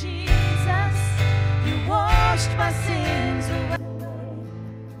thank you, Jesus, you washed my sins away,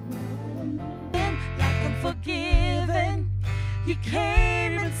 like I'm forgiven. You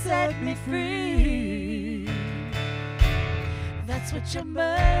came and set me free. That's what your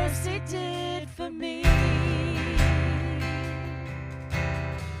mercy did for me.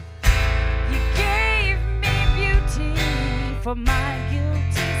 You gave me beauty for my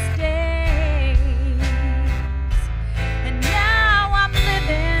guilty stains, and now I'm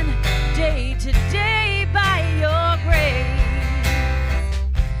living day to day by your grace.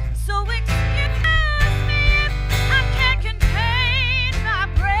 So excuse me if I can't contain my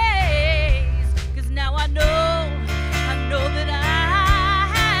praise, 'cause now I know that I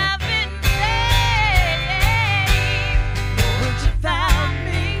have been saved. Lord, you found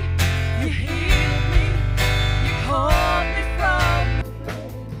me, you healed me, you called me from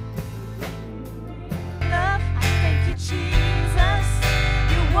love. I thank you, Jesus.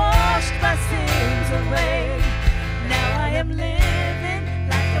 You washed my sins away. Now I am living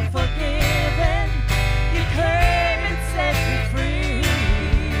like I'm forgiven. You came and set me free.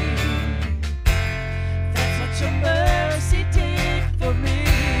 That's what your mercy did for me.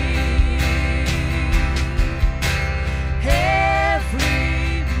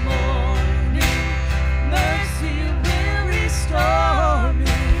 Every morning, mercy will restore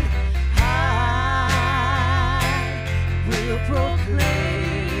me. I will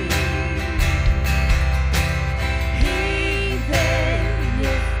proclaim, even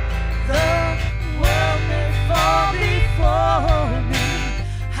if the world may fall before me,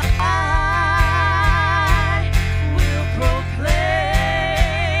 I will proclaim.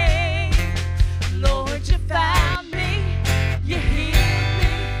 Lord, you found me, you healed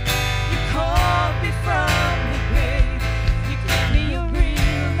me, you called me from the grave. You gave me a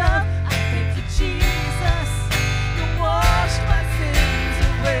real love. I thank you, Jesus. You washed my sins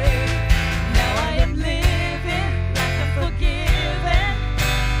away. Now I am living like I'm forgiven.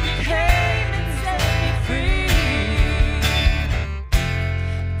 You came and set me free.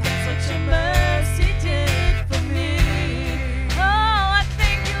 That's what your mercy did for me. Oh, I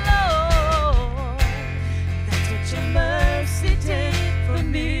thank you, Lord. That's what your mercy did for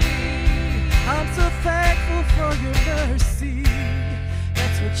me. I'm so thankful for your mercy.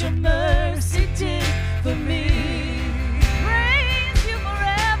 That's what your mercy did for me. Praise you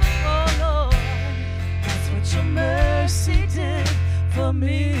forever, oh Lord. That's what your mercy did for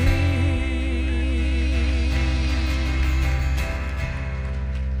me.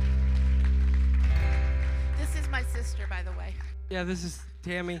 This is my sister, by the way. Yeah, this is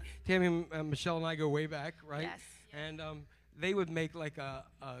Tammy. Tammy, Michelle, and I go way back, right? Yes. And they would make like a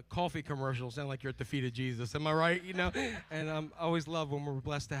coffee commercial sound like you're at the feet of Jesus. Am I right? You know. And I always love when we're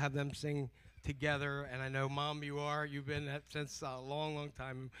blessed to have them sing together. And I know, Mom, you've been that since a long, long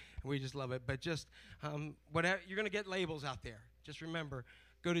time, and we just love it. But just whatever, you're gonna get labels out there. Just remember,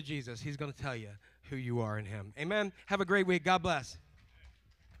 go to Jesus. He's gonna tell you who you are in Him. Amen. Have a great week. God bless.